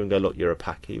in a queue and go, look, you're a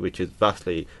Paki, which is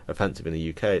vastly offensive in the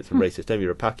UK. It's a racist term.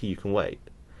 You're a Paki, you can wait.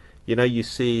 You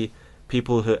see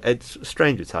people who, it's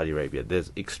strange with Saudi Arabia,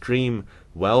 there's extreme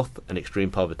wealth and extreme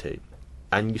poverty.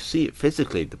 And you see it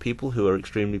physically. The people who are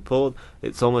extremely poor,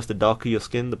 it's almost the darker your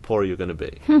skin, the poorer you're going to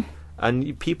be.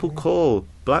 And people call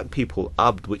black people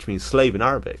abd, which means slave in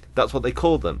Arabic. That's what they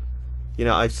call them.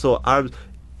 I saw Arabs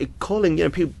calling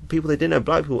people they didn't know,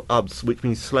 black people, abds, which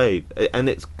means slave, and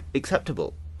it's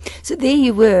acceptable. So there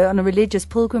you were on a religious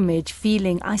pilgrimage,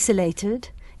 feeling isolated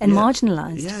and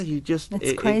marginalised. Yeah, you just,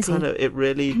 it's crazy. It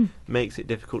really makes it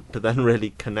difficult to then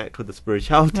really connect with the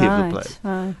spirituality of the place.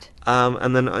 Right.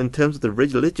 And then in terms of the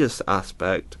religious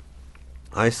aspect,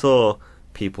 I saw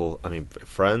people,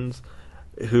 friends,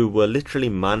 who were literally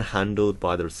manhandled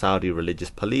by the Saudi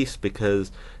religious police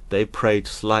because they prayed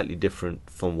slightly different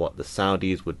from what the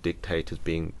Saudis would dictate as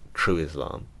being true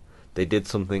Islam. They did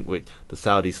something which the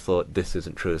Saudis thought, this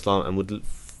isn't true Islam, and would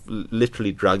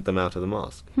literally drag them out of the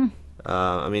mosque.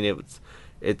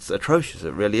 It's atrocious.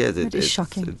 It really is. It is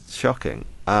shocking. It's shocking.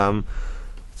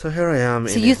 So here I am.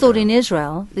 So you thought in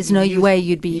Israel, there's no way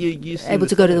you'd be able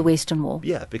to go to the Western Wall?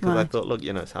 Yeah, because I thought, look,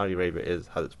 Saudi Arabia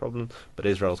has its problems, but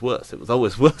Israel's worse. It was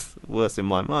always worse in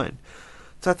my mind.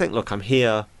 So I think, look, I'm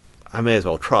here. I may as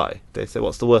well try. They say,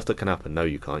 what's the worst that can happen? No,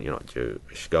 you can't. You're not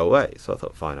Jewish. Go away. So I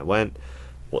thought, fine. I went.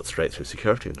 Walked straight through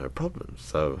security, no problem.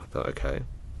 So I thought, okay.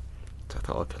 So I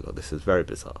thought, okay, look, this is very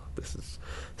bizarre. This is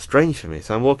strange for me.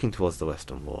 So I'm walking towards the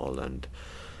Western Wall, and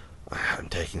I'm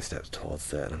taking steps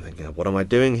towards it, and I'm thinking, what am I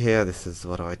doing here?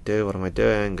 What do I do? What am I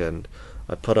doing? And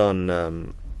I put on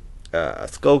a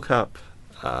skull cap,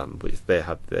 which they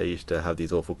used to have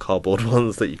these awful cardboard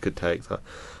ones that you could take. So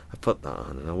I put that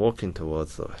on, and I'm walking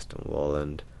towards the Western Wall,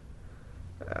 and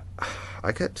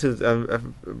I get to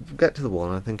the wall,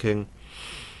 and I'm thinking,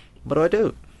 what do I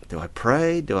do? Do I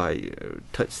pray? Do I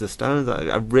touch the stones?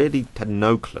 I really had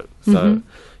no clue. So,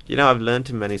 I've learned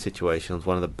in many situations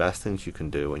one of the best things you can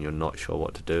do when you're not sure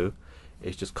what to do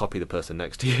is just copy the person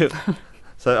next to you.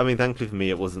 So, I mean, thankfully for me,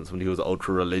 it wasn't somebody who was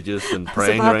ultra religious and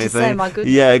praying or anything. Say, my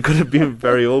goodness. Yeah, it could have been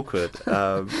very awkward.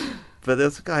 But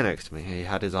there's a guy next to me. He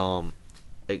had his arm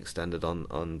extended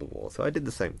on the wall. So I did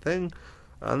the same thing.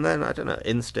 And then, I don't know,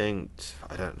 instinct,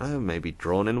 I don't know, maybe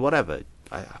drawn in, whatever.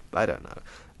 I don't know.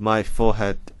 My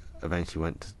forehead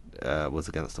eventually was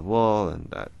against the wall,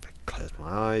 and I closed my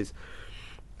eyes.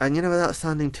 And, without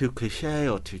sounding too cliche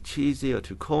or too cheesy or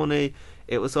too corny,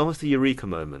 it was almost a eureka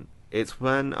moment. It's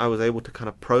when I was able to kind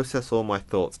of process all my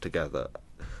thoughts together.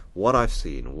 What I've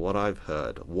seen, what I've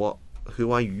heard,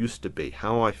 who I used to be,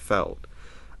 how I felt,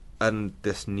 and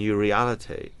this new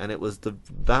reality. And it was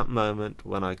that moment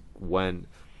when I went,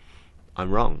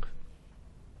 I'm wrong.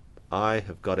 I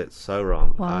have got it so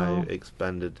wrong. Wow. I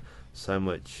expended so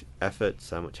much effort,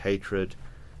 so much hatred,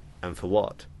 and for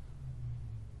what?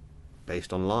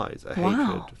 Based on lies,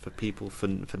 hatred for people for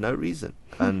no reason.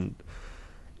 And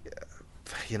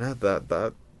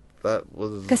that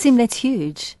was Kassim, that's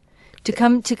huge. To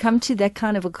come to that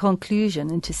kind of a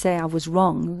conclusion and to say I was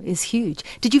wrong is huge.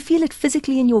 Did you feel it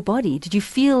physically in your body? Did you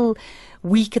feel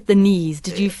weak at the knees?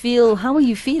 Did you feel, how were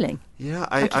you feeling? Yeah,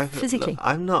 physically. Look,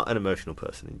 I'm not an emotional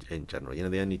person in general.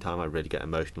 The only time I really get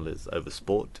emotional is over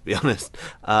sport, to be honest.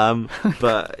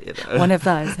 But one of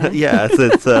those. Huh? Yeah,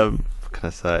 it's what can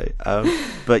I say?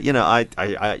 But I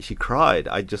actually cried.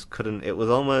 I just couldn't. It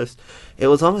was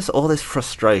almost all this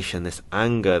frustration, this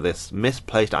anger, this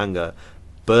misplaced anger,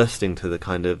 bursting to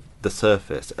the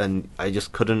surface, and I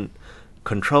just couldn't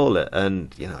control it.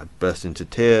 And I burst into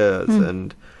tears,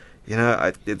 and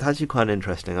it's actually quite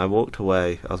interesting. I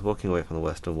was walking away from the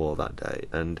Western Wall that day,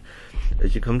 and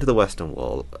as you come to the Western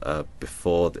Wall,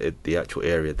 before the actual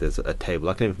area, there's a table,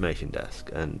 like an information desk,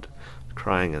 and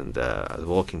crying, and I was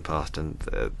walking past, and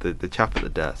the chap at the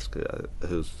desk,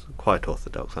 who's quite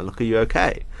orthodox, I look, are you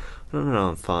okay? No,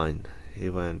 I'm fine. He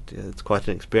went, yeah, it's quite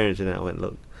an experience, isn't it? I went,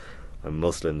 look, I'm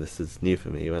Muslim, this is new for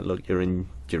me. He went, look, you're in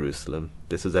Jerusalem,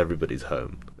 this is everybody's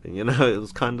home. And, it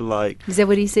was kind of like... Is that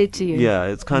what he said to you? Yeah,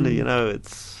 it's kind of,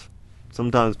 it's...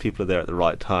 Sometimes people are there at the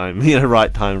right time,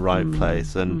 right time, right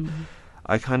place. And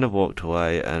I kind of walked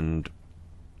away, and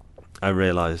I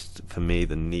realised, for me,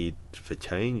 the need for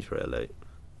change, really.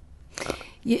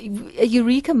 A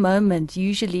eureka moment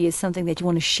usually is something that you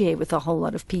want to share with a whole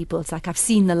lot of people. It's like, I've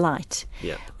seen the light.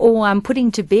 Yeah. Or I'm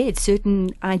putting to bed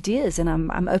certain ideas, and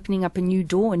I'm opening up a new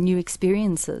door and new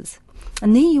experiences.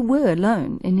 And there you were,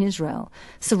 alone in Israel,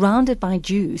 surrounded by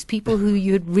Jews, people who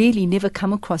you had really never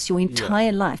come across your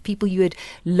entire life, people you had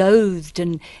loathed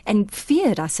and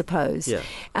feared, I suppose. Yeah.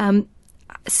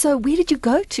 So where did you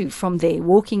go to from there,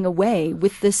 walking away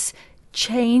with this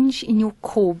change in your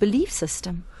core belief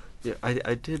system? Yeah,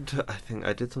 I think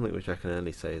I did something which I can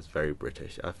only say is very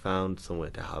British. I found somewhere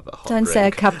to have a hot Don't drink. say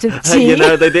a cup of tea.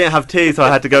 They didn't have tea, so I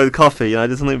had to go with coffee. I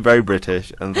did something very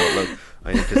British, and thought, look,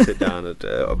 I need to sit down at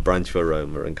a branch of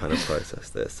aroma and kind of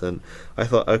process this. And I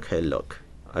thought, okay, look,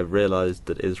 I realised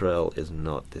that Israel is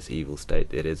not this evil state.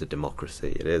 It is a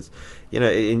democracy. It is,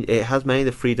 it has many of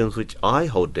the freedoms which I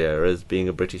hold dear as being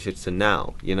a British citizen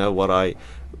now. What I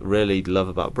really love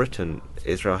about Britain,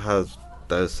 Israel has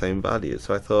those same values.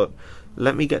 So I thought,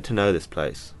 let me get to know this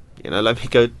place. Let me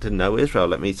go to know Israel.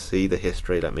 Let me see the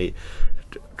history. Let me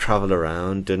travel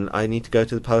around, and I need to go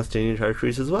to the Palestinian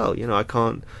territories as well. I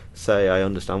can't say I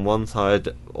understand one side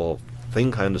or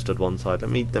think I understood one side.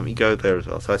 Let me go there as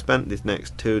well. So I spent these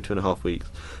next 2.5 weeks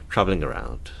traveling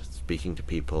around, speaking to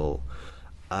people.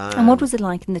 And what was it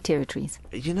like in the territories?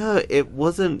 It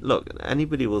wasn't. Look,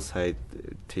 anybody will say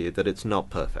to you that it's not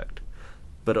perfect,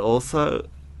 but also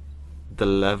the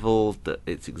level that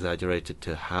it's exaggerated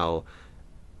to how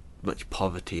much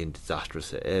poverty and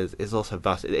disastrous it is also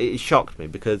vast. It shocked me,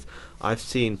 because I've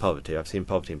seen poverty. I've seen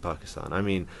poverty in Pakistan. I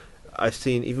mean, I've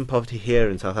seen even poverty here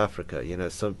in South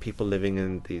Africa. Some people living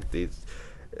in these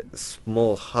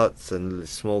small huts and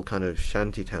small kind of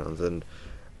shanty towns, and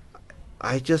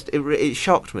it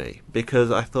shocked me,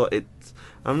 because I thought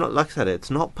I'm not, like I said, it's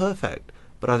not perfect,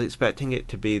 but I was expecting it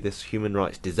to be this human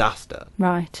rights disaster.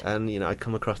 Right. And I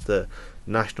come across the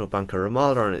National Bank of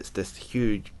Ramallah, and it's this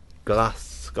huge glass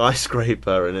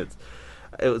skyscraper, and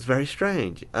it was very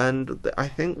strange. And I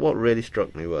think what really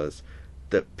struck me was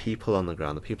that people on the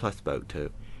ground, the people I spoke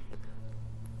to,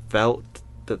 felt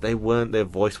that their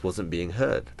voice wasn't being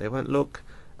heard. They went, look,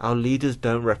 our leaders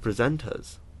don't represent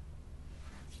us.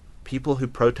 People who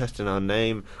protest in our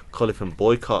name, calling for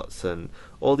boycotts and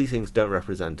all these things, don't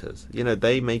represent us.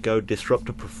 They may go disrupt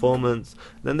a performance,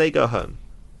 then they go home.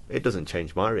 It doesn't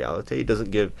change my reality. It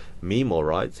doesn't give me more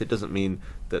rights. It doesn't mean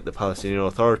that the Palestinian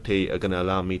Authority are going to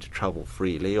allow me to travel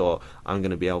freely, or I'm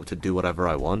going to be able to do whatever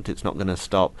I want. It's not going to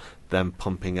stop them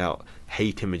pumping out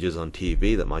hate images on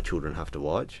TV that my children have to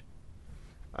watch.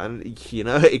 And,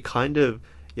 it kind of,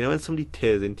 when somebody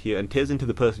tears into you and tears into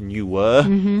the person you were,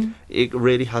 it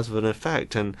really has an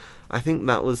effect. And I think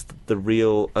that was the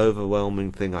real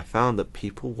overwhelming thing I found, that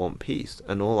people want peace.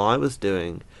 And all I was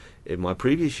doing in my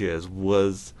previous years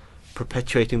was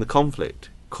perpetuating the conflict,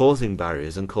 causing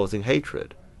barriers and causing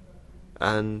hatred.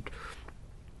 And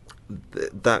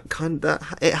that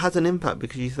it has an impact,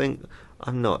 because you think,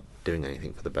 I'm not doing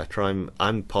anything for the better.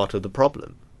 I'm part of the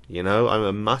problem. I'm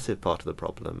a massive part of the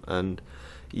problem. And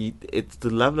it's the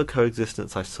level of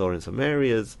coexistence I saw in some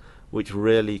areas which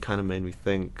really kind of made me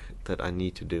think that I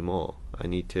need to do more. I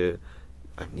need to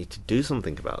do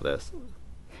something about this.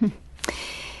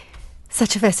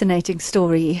 Such a fascinating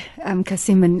story,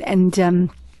 Kassim, and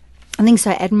I think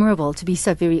so admirable to be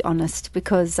so very honest,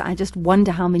 because I just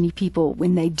wonder how many people,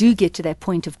 when they do get to that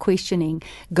point of questioning,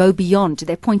 go beyond to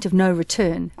that point of no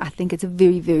return. I think it's a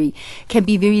can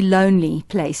be very lonely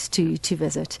place to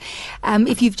visit.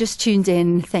 If you've just tuned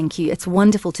in, thank you. It's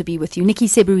wonderful to be with you. Niki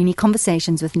Seberini,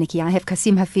 Conversations with Niki. I have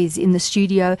Kassim Hafeez in the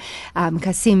studio.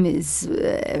 Kassim is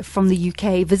from the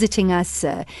UK visiting us.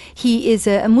 He is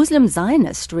a Muslim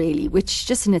Zionist, really, which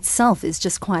just in itself is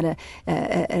just quite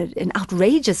an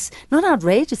outrageous, not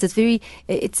outrageous,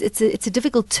 it's a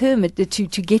difficult term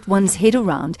to get one's head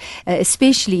around,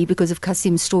 especially because of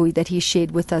Kassim's story that he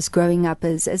shared with us growing up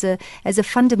as a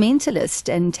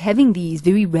fundamentalist and having these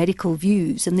very radical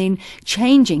views, and then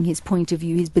changing his point of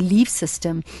view, his belief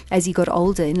system as he got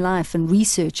older in life, and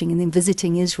researching and then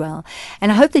visiting Israel. And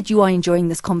I hope that you are enjoying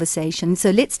this conversation.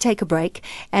 So let's take a break,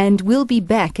 and we'll be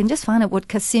back and just find out what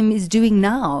Kassim is doing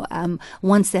now,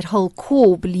 once that whole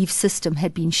core belief system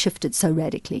had been shifted so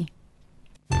radically.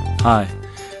 Hi,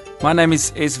 my name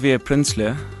is S.V.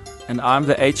 Prinsloo, and I'm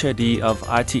the HOD of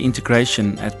IT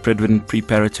Integration at Bridwin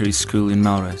Preparatory School in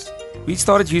Melrose. We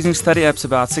started using study apps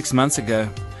about 6 months ago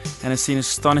and have seen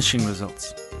astonishing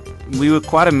results. We were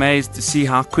quite amazed to see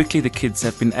how quickly the kids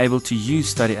have been able to use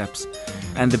study apps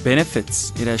and the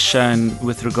benefits it has shown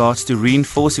with regards to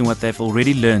reinforcing what they've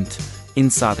already learned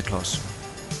inside the classroom.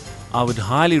 I would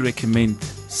highly recommend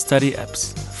study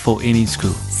apps for any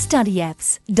school.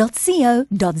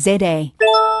 Studyapps.co.za.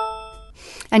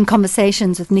 And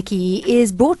Conversations with Niki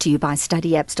is brought to you by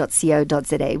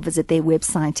studyapps.co.za. Visit their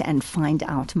website and find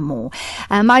out more.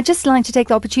 I'd just like to take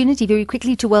the opportunity very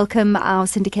quickly to welcome our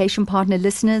syndication partner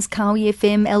listeners, Kawi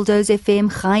FM, Eldo's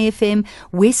FM, Chai FM,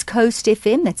 West Coast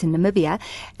FM, that's in Namibia,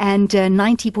 and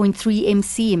 90.3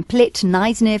 MC in Plet,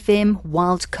 Neisner FM,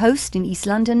 Wild Coast in East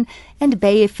London, and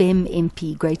Bay FM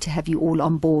MP. Great to have you all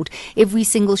on board. Every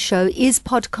single show is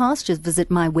podcast. Just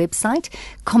visit my website,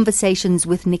 Conversations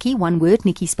with Niki, one word,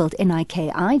 Niki spelled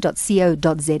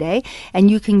Niki.co.za, and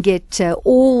you can get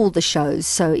all the shows.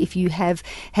 So if you have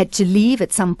had to leave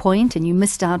at some point and you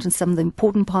missed out on some of the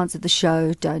important parts of the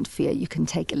show, don't fear, you can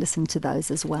take a listen to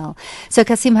those as well. So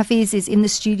Kassim Hafeez is in the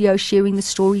studio sharing the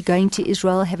story, going to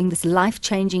Israel, having this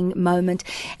life-changing moment.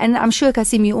 And I'm sure,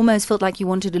 Kassim, you almost felt like you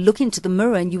wanted to look into the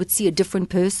mirror and you would see a different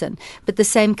person, but the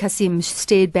same Kassim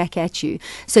stared back at you.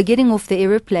 So getting off the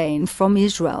aeroplane from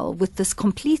Israel with this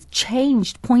complete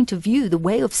changed point of view, the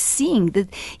way of seeing that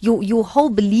your whole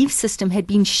belief system had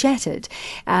been shattered,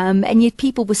 and yet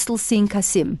people were still seeing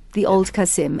Kassim, the old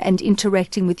Kassim, and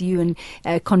interacting with you and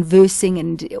conversing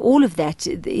and all of that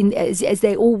as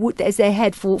they all would, as they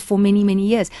had for many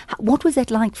years. What was that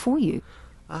like for you?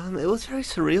 It was very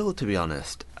surreal, to be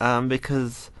honest,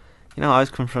 because I was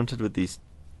confronted with this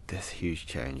huge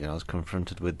change, and I was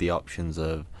confronted with the options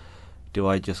of, do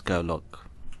I just go, look,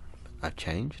 I've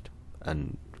changed,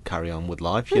 and carry on with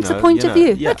life? It's a point of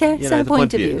view. Yeah, okay, so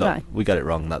point of view. Look, right. We got it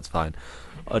wrong, that's fine.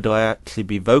 Or do I actually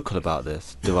be vocal about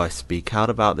this? Do I speak out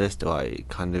about this? Do I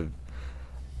kind of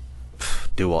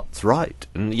do what's right?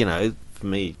 And, for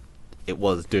me, it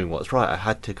was doing what's right. I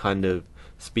had to kind of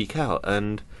speak out,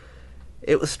 and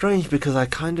it was strange because I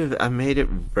made it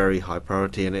very high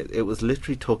priority, and it was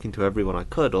literally talking to everyone I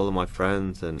could, all of my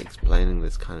friends, and explaining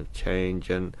this kind of change.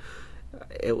 And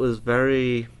it was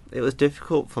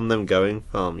difficult from them going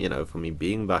from, from me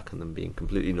being back and them being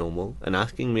completely normal and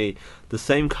asking me the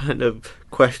same kind of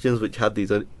questions which had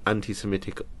these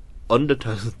anti-Semitic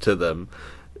undertones to them,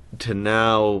 to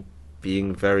now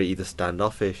being very either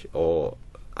standoffish or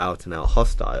out and out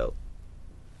hostile.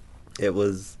 It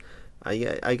was, I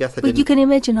guess I didn't. But you can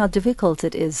imagine how difficult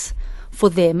it is for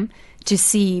them to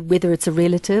see whether it's a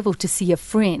relative or to see a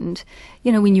friend,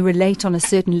 when you relate on a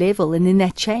certain level, and then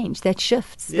that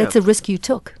shifts. Yeah. That's a risk you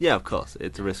took. Yeah, of course.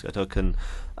 It's a risk I took, and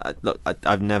look,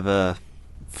 I've never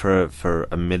for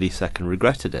a millisecond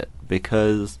regretted it,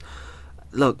 because,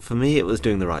 look, for me it was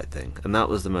doing the right thing, and that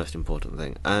was the most important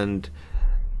thing. And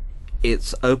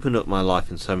it's opened up my life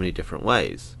in so many different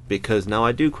ways, because now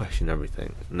I do question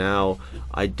everything. Now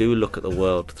I do look at the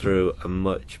world through a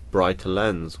much brighter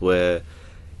lens, where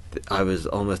there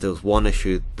was one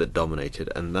issue that dominated,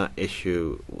 and that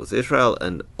issue was Israel,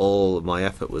 and all my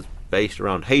effort was based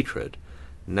around hatred.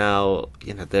 Now,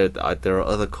 there are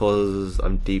other causes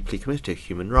I'm deeply committed to: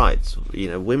 human rights,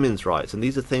 women's rights, and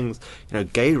these are things,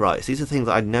 gay rights. These are things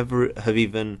I'd never have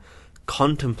even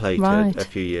contemplated a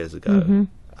few years ago.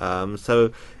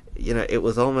 So, it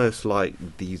was almost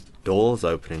like these doors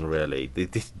opening, really.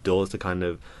 These doors to kind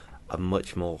of a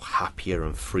much more happier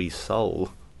and free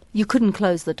soul. You couldn't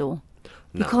close the door.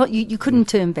 No. You couldn't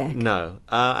turn back. No.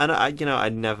 And I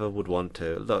never would want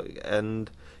to. Look, and,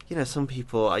 some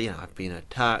people, I've been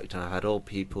attacked, and I've had all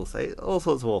people say all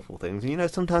sorts of awful things.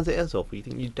 And, sometimes it is awful. You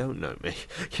think, you don't know me.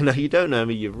 You don't know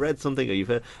me. You've read something, or you've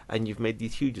heard, and you've made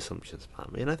these huge assumptions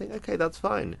about me. And I think, okay, that's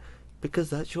fine, because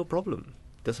that's your problem.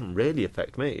 It doesn't really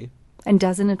affect me. And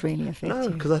doesn't it really affect you? No,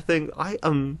 because I think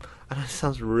and it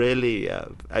sounds really,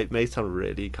 it may sound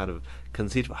really kind of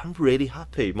conceited, but I'm really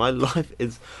happy. My life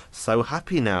is so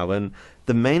happy now, and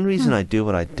the main reason I do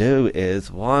what I do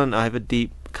is, one, I have a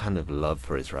deep kind of love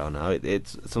for Israel now.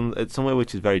 It's somewhere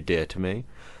which is very dear to me.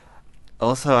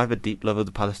 Also, I have a deep love of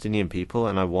the Palestinian people,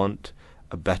 and I want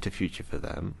a better future for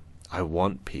them. I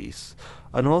want peace.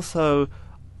 And also,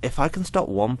 if I can stop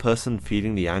one person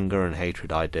feeling the anger and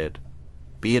hatred I did,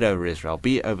 be it over Israel,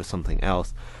 be it over something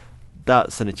else,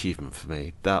 that's an achievement for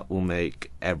me. That will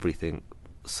make everything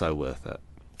so worth it.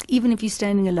 Even if you're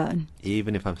standing alone?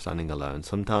 Even if I'm standing alone.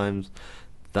 Sometimes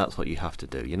that's what you have to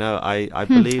do. I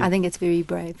believe... I think it's very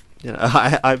brave.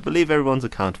 I believe everyone's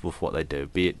accountable for what they do,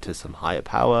 be it to some higher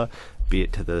power, be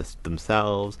it to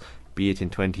themselves, be it in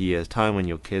 20 years' time when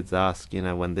your kids ask,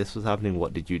 when this was happening,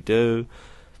 what did you do?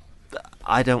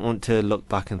 I don't want to look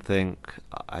back and think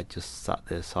I just sat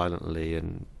there silently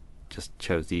and just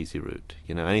chose the easy route.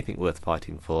 Anything worth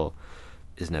fighting for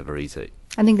is never easy.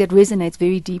 I think that resonates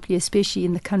very deeply, especially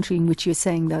in the country in which you're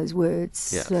saying those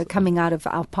words, Yes. Coming out of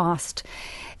our past.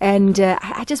 And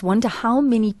I just wonder how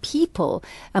many people,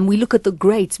 we look at the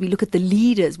greats, we look at the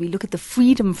leaders, we look at the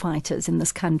freedom fighters in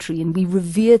this country, and we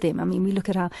revere them. I mean, we look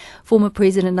at our former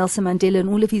president Nelson Mandela and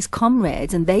all of his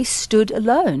comrades, and they stood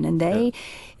alone, and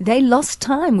they lost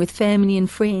time with family and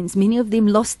friends. Many of them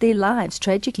lost their lives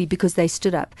tragically because they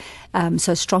stood up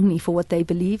so strongly for what they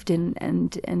believed in,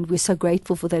 and we're so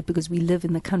grateful for that, because we live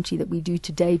in the country that we do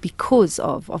today because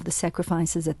of the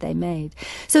sacrifices that they made.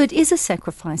 So it is a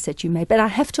sacrifice that you made, but I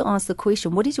have to ask the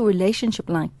question, what is your relationship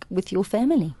like with your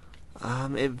family?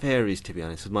 It varies, to be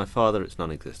honest. With my father, it's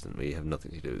non-existent. We have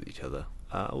nothing to do with each other.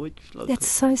 That's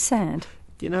so sad.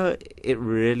 It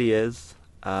really is.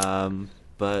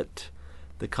 But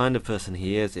the kind of person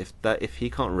he is, if he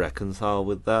can't reconcile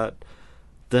with that,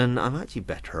 then I'm actually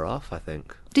better off, I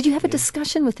think. Did you have a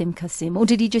discussion with him, Kassim, or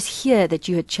did he just hear that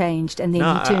you had changed and then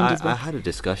he turned his back? I had a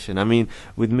discussion. I mean,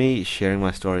 with me sharing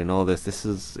my story and all this,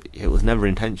 it was never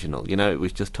intentional. It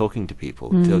was just talking to people,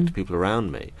 talking to people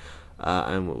around me,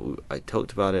 and I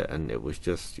talked about it, and it was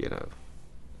just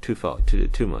too far,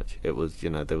 too much. It was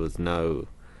there was no.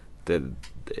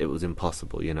 It was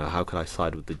impossible. How could I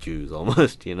side with the Jews?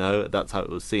 Almost, that's how it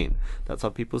was seen. That's how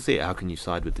people see it. How can you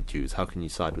side with the Jews? How can you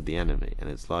side with the enemy? And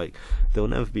it's like, there will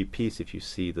never be peace if you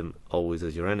see them always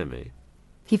as your enemy.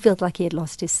 He felt like he had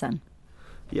lost his son.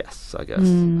 Yes, I guess.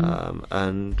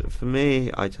 And for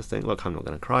me, I just think, look, I'm not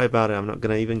going to cry about it. I'm not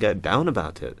going to even get down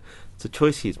about it. It's a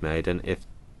choice he's made, and if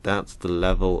that's the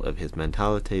level of his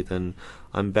mentality, then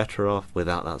I'm better off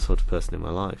without that sort of person in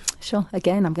my life. Sure.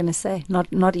 Again, I'm going to say,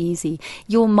 not easy.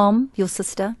 Your mom, your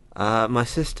sister? My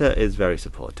sister is very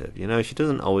supportive. She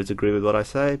doesn't always agree with what I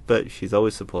say, but she's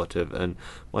always supportive. And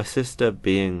my sister,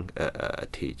 being a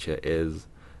teacher, is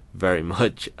very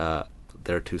much, there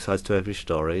are two sides to every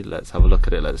story. Let's have a look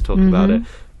at it. Let's talk about it.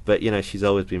 But, she's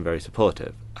always been very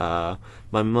supportive. My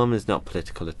mum is not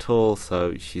political at all,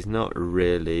 so she's not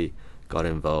really got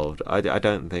involved. I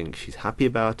don't think she's happy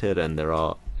about it, and there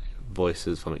are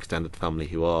voices from extended family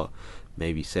who are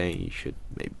maybe saying you should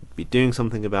maybe be doing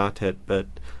something about it, but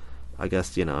I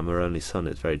guess, I'm her only son.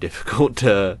 It's very difficult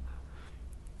to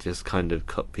just kind of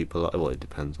cut people off. Well, it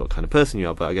depends what kind of person you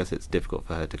are, but I guess it's difficult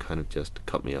for her to kind of just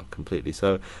cut me off completely.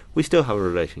 So we still have a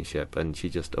relationship, and she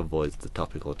just avoids the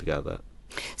topic altogether.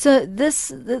 So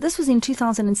this was in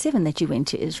 2007 that you went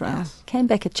to Israel. Yes. Came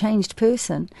back a changed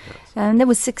person. Yes. And that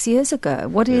was 6 years ago.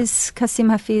 What Yeah. is Kassim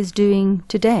Hafeez doing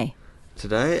today?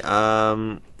 Today,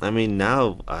 I mean,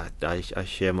 now I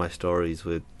share my stories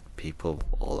with people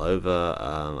all over.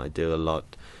 I do a lot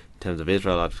in terms of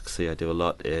Israel advocacy. I do a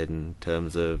lot in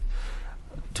terms of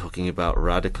talking about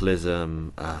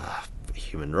radicalism,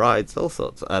 human rights, all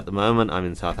sorts. At the moment, I'm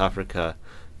in South Africa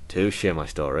to share my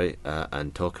story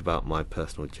and talk about my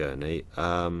personal journey.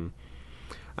 And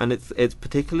it's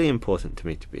particularly important to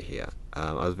me to be here.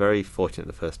 I was very fortunate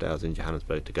the first day I was in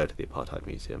Johannesburg to go to the Apartheid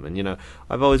Museum. And,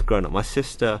 I've always grown up. My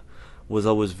sister was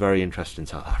always very interested in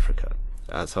South Africa.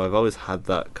 So I've always had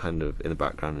that kind of in the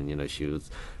background. And, she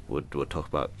would talk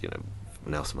about,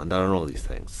 Nelson Mandela and all these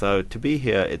things. So to be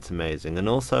here, it's amazing. And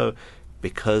also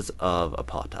because of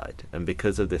apartheid and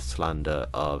because of this slander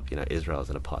of, Israel as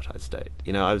an apartheid state.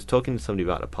 I was talking to somebody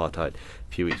about apartheid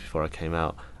a few weeks before I came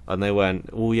out, and they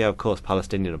went, oh yeah, of course,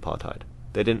 Palestinian apartheid.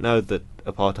 They didn't know that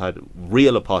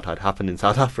real apartheid happened in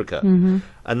South Africa. Mm-hmm.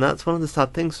 And that's one of the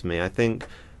sad things for me. I think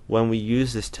when we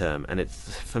use this term, and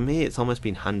for me it's almost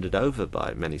been handed over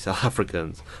by many South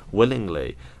Africans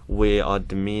willingly, we are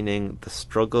demeaning the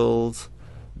struggles,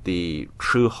 the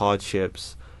true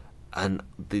hardships, and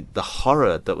the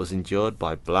horror that was endured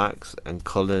by blacks and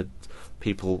coloured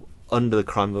people under the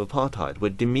crime of apartheid. We're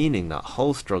demeaning that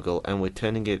whole struggle, and we're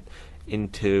turning it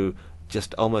into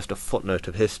just almost a footnote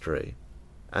of history.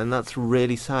 And that's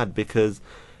really sad because,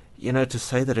 to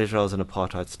say that Israel is an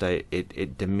apartheid state,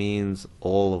 it demeans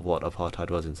all of what apartheid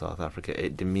was in South Africa.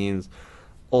 It demeans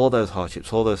all those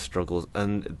hardships, all those struggles,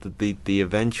 and the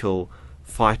eventual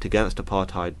fight against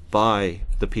apartheid by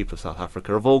the people of South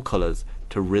Africa of all colours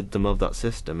to rid them of that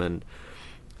system. And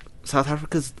South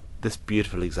Africa's this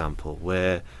beautiful example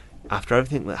where after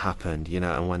everything that happened,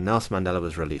 and when Nelson Mandela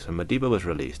was released, when Madiba was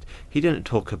released, he didn't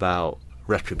talk about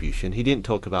retribution. He didn't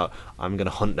talk about, I'm going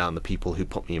to hunt down the people who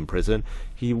put me in prison.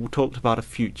 He talked about a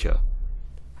future,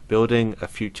 building a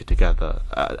future together,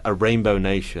 a rainbow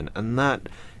nation. And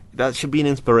that should be an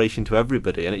inspiration to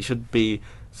everybody, and it should be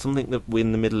something that we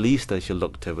in the Middle East they should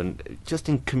look to, and just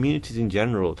in communities in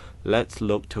general, let's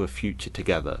look to a future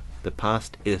together. The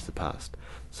past is the past.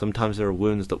 Sometimes there are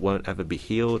wounds that won't ever be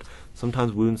healed.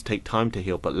 Sometimes wounds take time to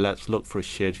heal, but let's look for a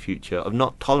shared future of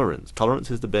not tolerance.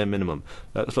 Tolerance is the bare minimum.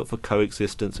 Let's look for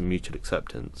coexistence and mutual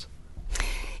acceptance.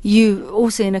 You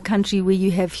also in a country where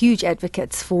you have huge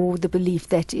advocates for the belief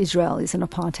that Israel is an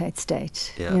apartheid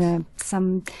state. Yes.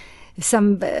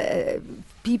 Some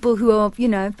people who are,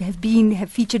 have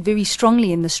featured very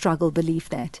strongly in the struggle believe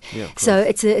that. Yeah, of so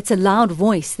course. it's a loud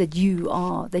voice that you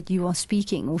are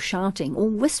speaking or shouting or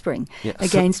whispering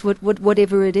against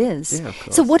whatever it is. Yeah, of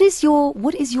course. So what is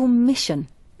your mission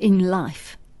in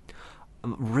life?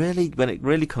 Really, when it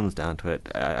really comes down to it,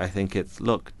 I think it's,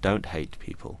 look, don't hate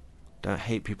people. Don't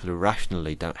hate people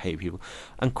irrationally. Don't hate people.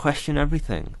 And question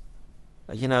everything.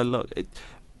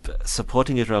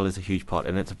 Supporting Israel is a huge part,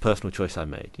 and it's a personal choice I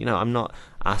made. I'm not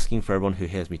asking for everyone who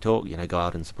hears me talk, go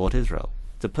out and support Israel.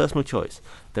 It's a personal choice.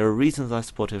 There are reasons I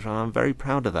support Israel, and I'm very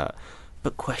proud of that.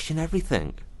 But question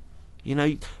everything.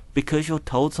 Because you're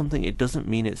told something, it doesn't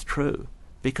mean it's true.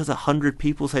 Because 100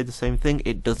 people say the same thing,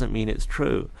 it doesn't mean it's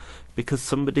true. Because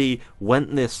somebody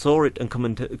went there, saw it, and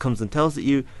comes and tells it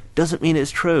you, doesn't mean it's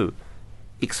true.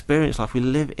 Experience life. We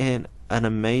live in an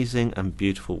amazing and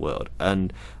beautiful world,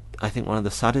 and I think one of the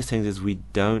saddest things is we're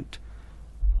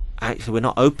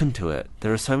not open to it.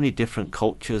 There are so many different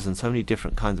cultures and so many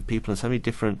different kinds of people and so many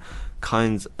different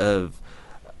kinds of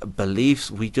beliefs.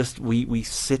 We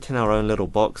sit in our own little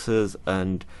boxes,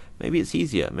 and maybe it's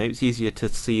easier. Maybe it's easier to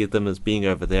see them as being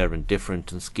over there and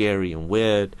different and scary and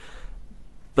weird.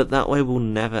 But that way we'll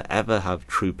never ever have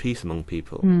true peace among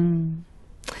people.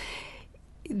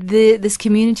 This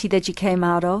community that you came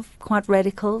out of, quite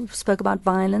radical, spoke about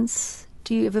violence.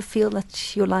 Do you ever feel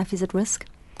that your life is at risk?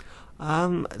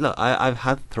 Look, I've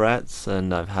had threats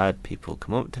and I've had people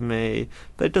come up to me,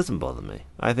 but it doesn't bother me.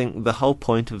 I think the whole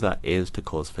point of that is to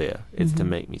cause fear. It's to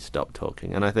make me stop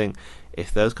talking. And I think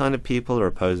if those kind of people are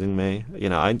opposing me,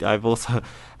 I've also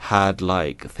had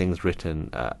things written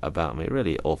about me,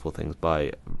 really awful things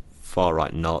by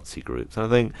far-right Nazi groups. And I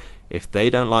think if they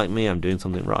don't like me, I'm doing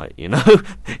something right,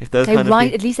 If those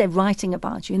at least they're writing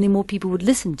about you, and then more people would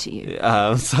listen to you.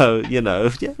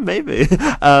 Maybe.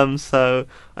 So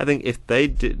I think if they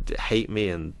did hate me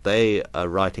and they are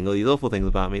writing all these awful things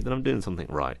about me, then I'm doing something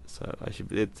right. So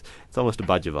it's almost a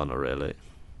badge of honor, really.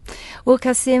 Well,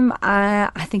 Kassim,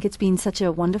 I think it's been such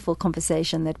a wonderful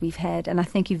conversation that we've had, and I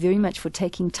thank you very much for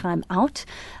taking time out.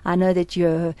 I know that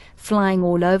you're flying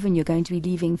all over and you're going to be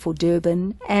leaving for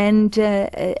Durban, and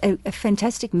a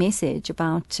fantastic message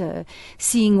about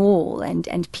seeing all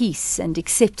and peace and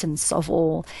acceptance of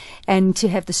all, and to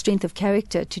have the strength of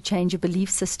character to change a belief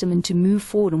system and to move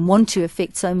forward and want to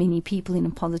affect so many people in a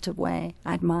positive way.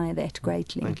 I admire that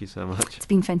greatly. Thank you so much. It's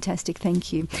been fantastic.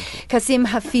 Thank you. Kassim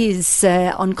Hafeez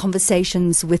on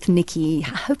Conversations with Niki.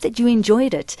 I hope that you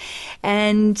enjoyed it.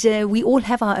 And we all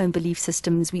have our own belief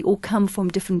systems. We all come from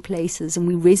different places and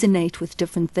we resonate with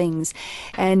different things.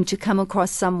 And to come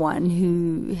across someone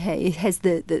who has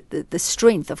the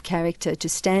strength of character to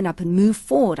stand up and move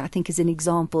forward, I think is an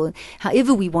example.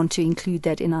 However we want to include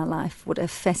that in our life. What a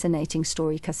fascinating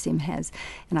story Kassim has.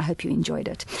 And I hope you enjoyed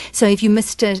it. So if you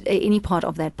missed any part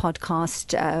of that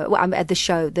podcast, at the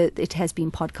show, it has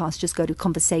been podcast, just go to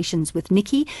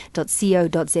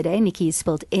conversationswithniki.co.za. Niki is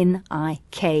spelled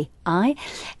Niki.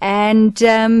 And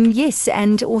yes,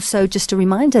 and also just a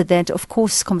reminder that, of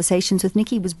course, Conversations with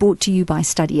Niki was brought to you by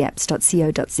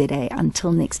studyapps.co.za.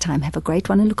 Until next time, have a great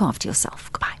one and look after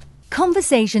yourself. Goodbye.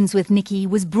 Conversations with Niki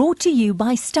was brought to you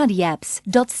by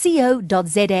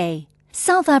studyapps.co.za,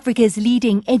 South Africa's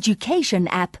leading education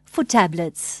app for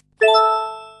tablets.